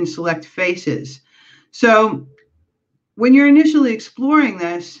 or I can select faces. So when you're initially exploring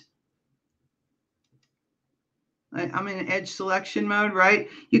this, I'm in edge selection mode, right?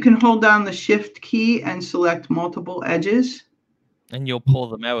 You can hold down the shift key and select multiple edges. And you'll pull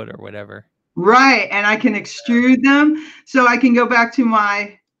them out or whatever. Right, and I can extrude them. So I can go back to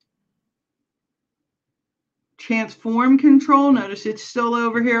my transform control. Notice it's still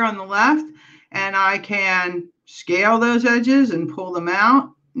over here on the left. And I can scale those edges and pull them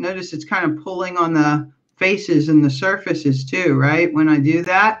out. Notice it's kind of pulling on the faces and the surfaces too, right? When I do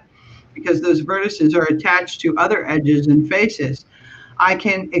that, because those vertices are attached to other edges and faces. I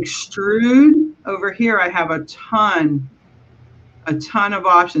can extrude over here I have a ton of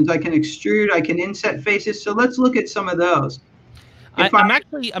options. I can extrude, I can inset faces. So let's look at some of those. I'm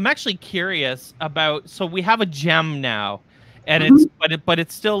actually curious about, so we have a gem now, and but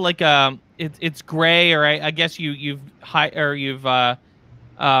it's still like it's gray, or I guess you've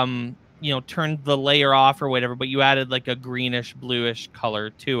turned the layer off or whatever, but you added like a greenish bluish color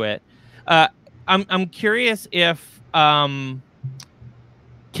to it. I'm curious if can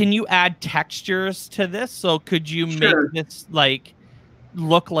you add textures to this? So could you make this like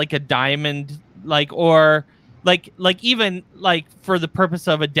look like a diamond, or even like for the purpose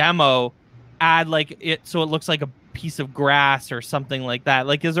of a demo, add like it so it looks like a piece of grass or something like that?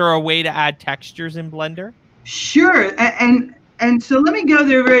 Like, is there a way to add textures in Blender? Sure. And so let me go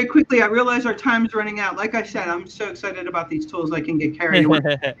there very quickly. I realize our time is running out. Like I said, I'm so excited about these tools, I can get carried away.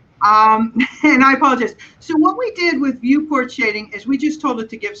 And I apologize. So what we did with viewport shading is we just told it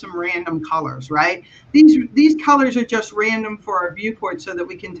to give some random colors, right? These colors are just random for our viewport so that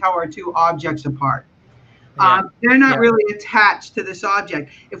we can tell our two objects apart. They're not really attached to this object.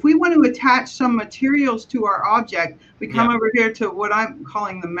 If we want to attach some materials to our object, we come over here to what I'm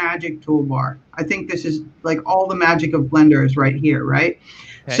calling the magic toolbar. I think this is like all the magic of Blender is right here, right?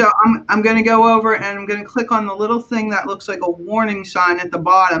 Okay. So I'm going to go over and I'm going to click on the little thing that looks like a warning sign at the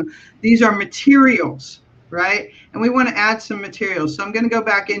bottom. These are materials, right? And we want to add some materials. So I'm going to go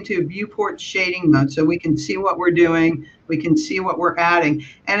back into viewport shading mode so we can see what we're doing. We can see what we're adding.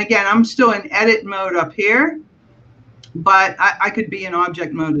 And again, I'm still in edit mode up here, but I could be in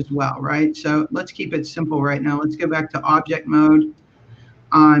object mode as well, right? So let's keep it simple right now. Let's go back to object mode.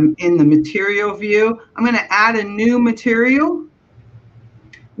 I'm in the material view. I'm going to add a new material.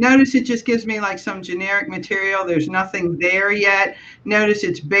 Notice it just gives me like some generic material. There's nothing there yet. Notice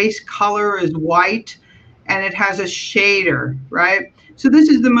its base color is white and it has a shader, right? So this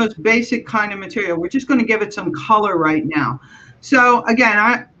is the most basic kind of material. We're just going to give it some color right now. So again,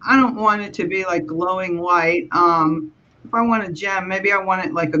 I don't want it to be like glowing white. If I want a gem, maybe I want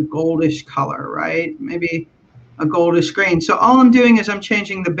it like a goldish color, right? Maybe a goldish green. So all I'm doing is I'm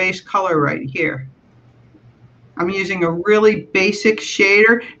changing the base color right here. I'm using a really basic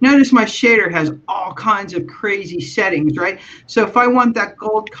shader. Notice my shader has all kinds of crazy settings, right? So if I want that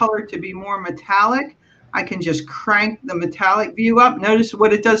gold color to be more metallic, I can just crank the metallic view up. Notice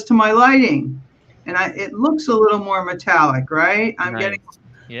what it does to my lighting. And it looks a little more metallic, right? I'm getting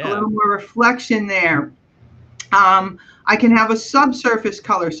a little more reflection there. I can have a subsurface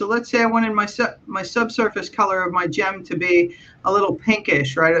color. So let's say I wanted my subsurface color of my gem to be a little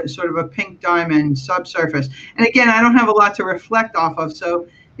pinkish, right? Sort of a pink diamond subsurface. And again, I don't have a lot to reflect off of, so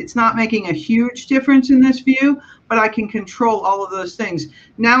it's not making a huge difference in this view, but I can control all of those things.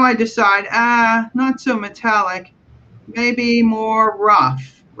 Now I decide, not so metallic, maybe more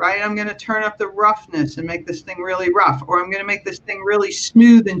rough, right? I'm going to turn up the roughness and make this thing really rough, or I'm going to make this thing really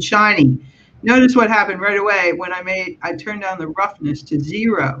smooth and shiny. Notice what happened right away when I turned down the roughness to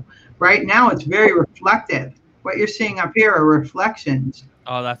 0. Right now it's very reflective. What you're seeing up here are reflections.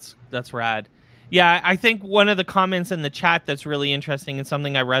 Oh, that's rad. Yeah, I think one of the comments in the chat that's really interesting and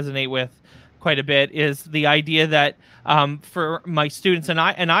something I resonate with quite a bit is the idea that for my students, and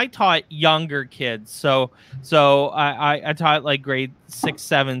I taught younger kids, so I taught like grade 6,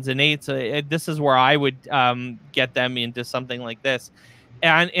 7s, and 8s. This is where I would get them into something like this.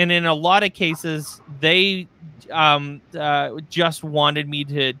 And in a lot of cases, they just wanted me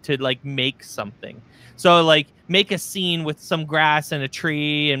to like make something. So like make a scene with some grass and a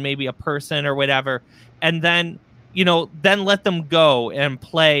tree and maybe a person or whatever. And then, then let them go and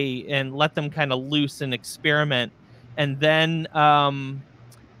play and let them kind of loose and experiment. And then,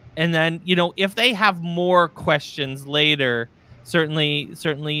 if they have more questions later,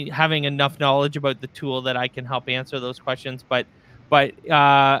 certainly having enough knowledge about the tool that I can help answer those questions. But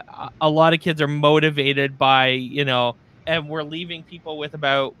a lot of kids are motivated by, and we're leaving people with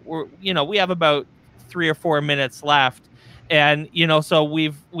we have about 3 or 4 minutes left. And, so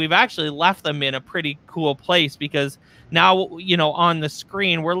we've actually left them in a pretty cool place, because now, on the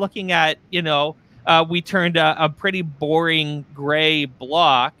screen, we're looking at, we turned a pretty boring gray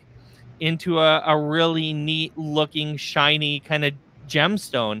block into a really neat looking, shiny kind of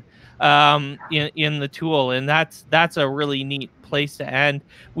gemstone in the tool. And that's a really neat place to end.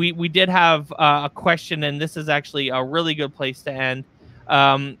 We did have a question, and this is actually a really good place to end.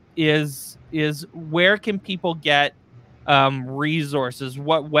 Is where can people get resources?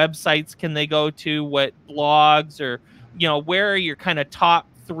 What websites can they go to? What blogs, or where are your kind of top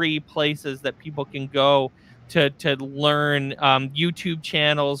 3 places that people can go to learn? YouTube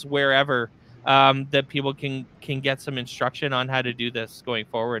channels, wherever that people can get some instruction on how to do this going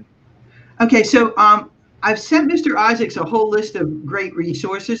forward. Okay, so I've sent Mr. Isaacs a whole list of great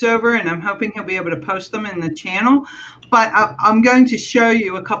resources over, and I'm hoping he'll be able to post them in the channel. But I'm going to show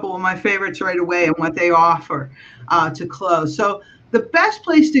you a couple of my favorites right away and what they offer to close. So the best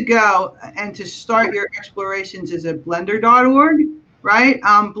place to go and to start your explorations is at blender.org, right?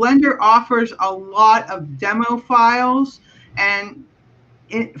 Blender offers a lot of demo files, and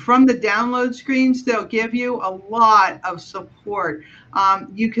from the download screens, they'll give you a lot of support.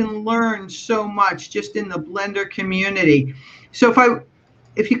 You can learn so much just in the Blender community. So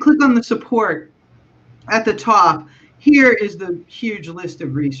if you click on the support at the top, here is the huge list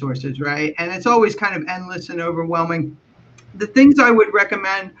of resources, right? And it's always kind of endless and overwhelming. The things I would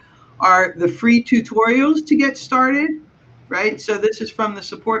recommend are the free tutorials to get started, right? So this is from the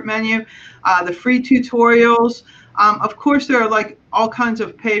support menu, the free tutorials. Of course, there are like all kinds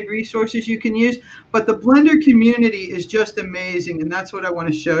of paid resources you can use, but the Blender community is just amazing, and that's what I want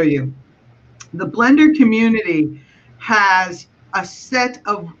to show you. The Blender community has a set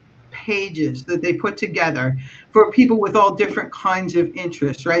of pages that they put together for people with all different kinds of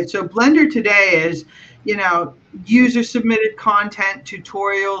interests, right? So Blender today is, you know, user submitted content,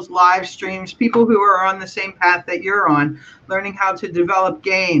 tutorials, live streams, people who are on the same path that you're on, learning how to develop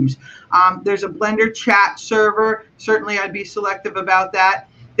games. There's a Blender chat server. Certainly I'd be selective about that.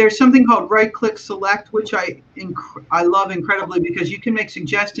 There's something called right-click select, which I love incredibly, because you can make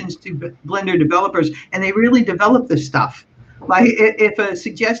suggestions to Blender developers, and they really develop this stuff. Like if a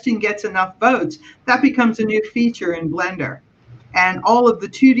suggestion gets enough votes, that becomes a new feature in Blender. And all of the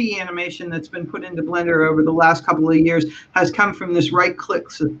 2D animation that's been put into Blender over the last couple of years has come from this right-click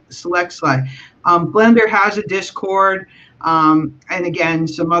select slide. Blender has a Discord, and again,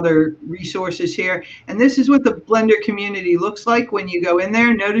 some other resources here. And this is what the Blender community looks like when you go in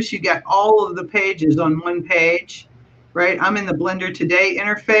there. Notice you get all of the pages on one page, right? I'm in the Blender Today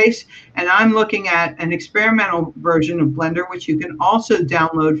interface, and I'm looking at an experimental version of Blender, which you can also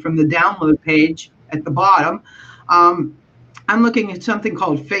download from the download page at the bottom. I'm looking at something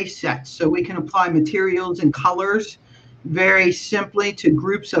called face sets, so we can apply materials and colors very simply to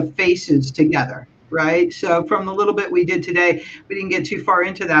groups of faces together, right? So from the little bit we did today, we didn't get too far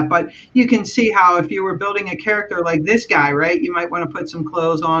into that, but you can see how if you were building a character like this guy, right, you might want to put some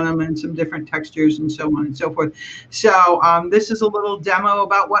clothes on him and some different textures and so on and so forth. So this is a little demo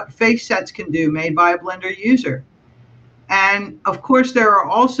about what face sets can do, made by a Blender user. And of course, there are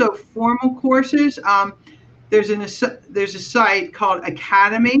also formal courses. There's a site called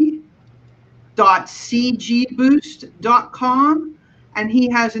academy.cgboost.com, and he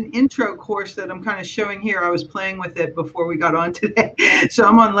has an intro course that I'm kind of showing here. I was playing with it before we got on today. So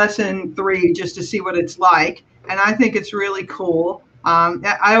I'm on lesson 3 just to see what it's like, and I think it's really cool.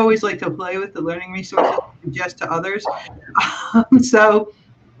 I always like to play with the learning resources and suggest to others. So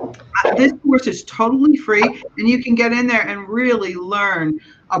this course is totally free, and you can get in there and really learn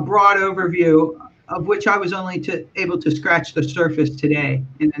a broad overview, of which I was only able to scratch the surface today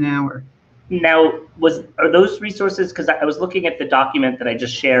in an hour. Now, are those resources, because I was looking at the document that I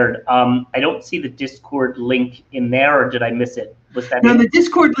just shared, I don't see the Discord link in there, or did I miss it? Was that No, the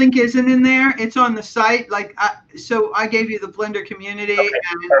Discord link isn't in there. It's on the site. Like, so I gave you the Blender community, okay,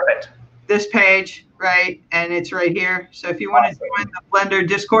 and perfect. This page, right? And it's right here. So if you want to join the Blender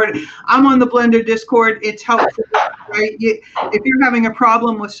Discord, I'm on the Blender Discord. It's helpful, right? If you're having a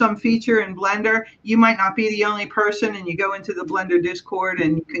problem with some feature in Blender, you might not be the only person, and you go into the Blender Discord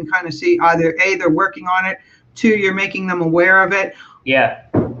and you can kind of see either A, they're working on it, 2, you're making them aware of it. Yeah.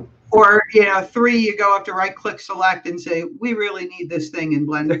 Or, 3, you go up to right-click select and say, we really need this thing in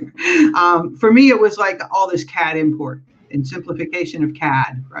Blender. For me, it was like all this CAD import and simplification of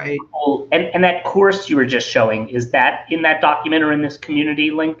CAD, right? Cool. And that course you were just showing, is that in that document or in this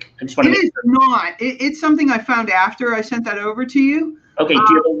community link? I just want to It is not. It's something I found after I sent that over to you. Okay, do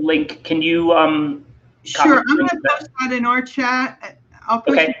you have a link? Can you Sure, I'm going to post that in our chat. I'll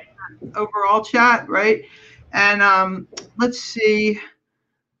post it in the overall chat, right? And let's see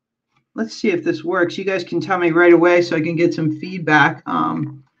if this works. You guys can tell me right away so I can get some feedback.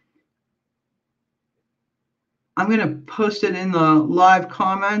 I'm going to post it in the live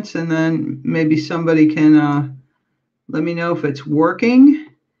comments, and then maybe somebody can let me know if it's working.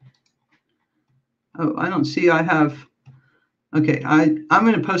 Oh, I don't see I have. Okay, I'm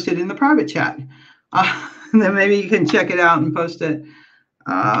going to post it in the private chat. And then maybe you can check it out and post it.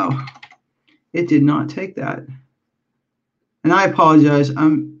 Oh, it did not take that. And I apologize.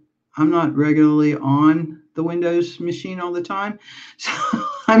 I'm not regularly on the Windows machine all the time, so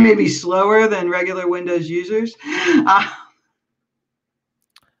I may be slower than regular Windows users. But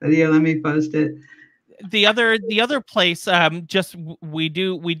yeah, let me post it. the other place, just we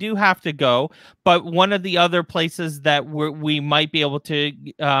do have to go, but one of the other places that we might be able to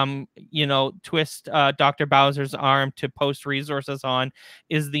you know, twist Dr. Bowser's arm to post resources on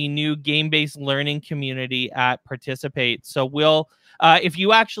is the new game-based learning community at Participate. So we'll if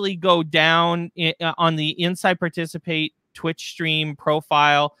you actually go down on the Inside Participate Twitch stream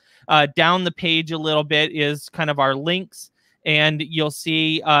profile, down the page a little bit is kind of our links, and you'll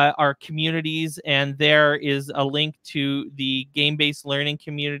see our communities, and there is a link to the game-based learning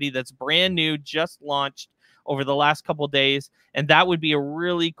community that's brand new, just launched over the last couple of days, and that would be a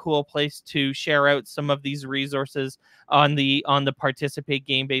really cool place to share out some of these resources on the Participate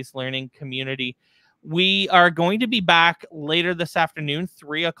game-based learning community. We are going to be back later this afternoon,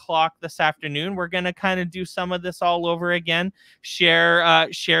 3 o'clock this afternoon. We're going to kind of do some of this all over again, share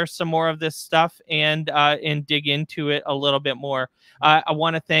some more of this stuff, and dig into it a little bit more. I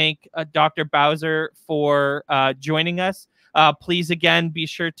want to thank Dr. Bowser for joining us. Please, again, be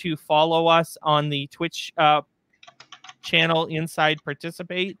sure to follow us on the Twitch channel Inside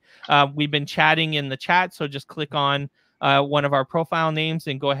Participate. We've been chatting in the chat, so just click on one of our profile names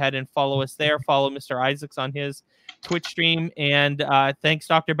and go ahead and follow us there. Follow Mr. Isaacs on his Twitch stream. And thanks,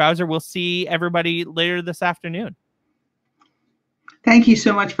 Dr. Bowser. We'll see everybody later this afternoon. Thank you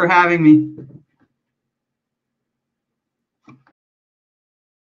so much for having me.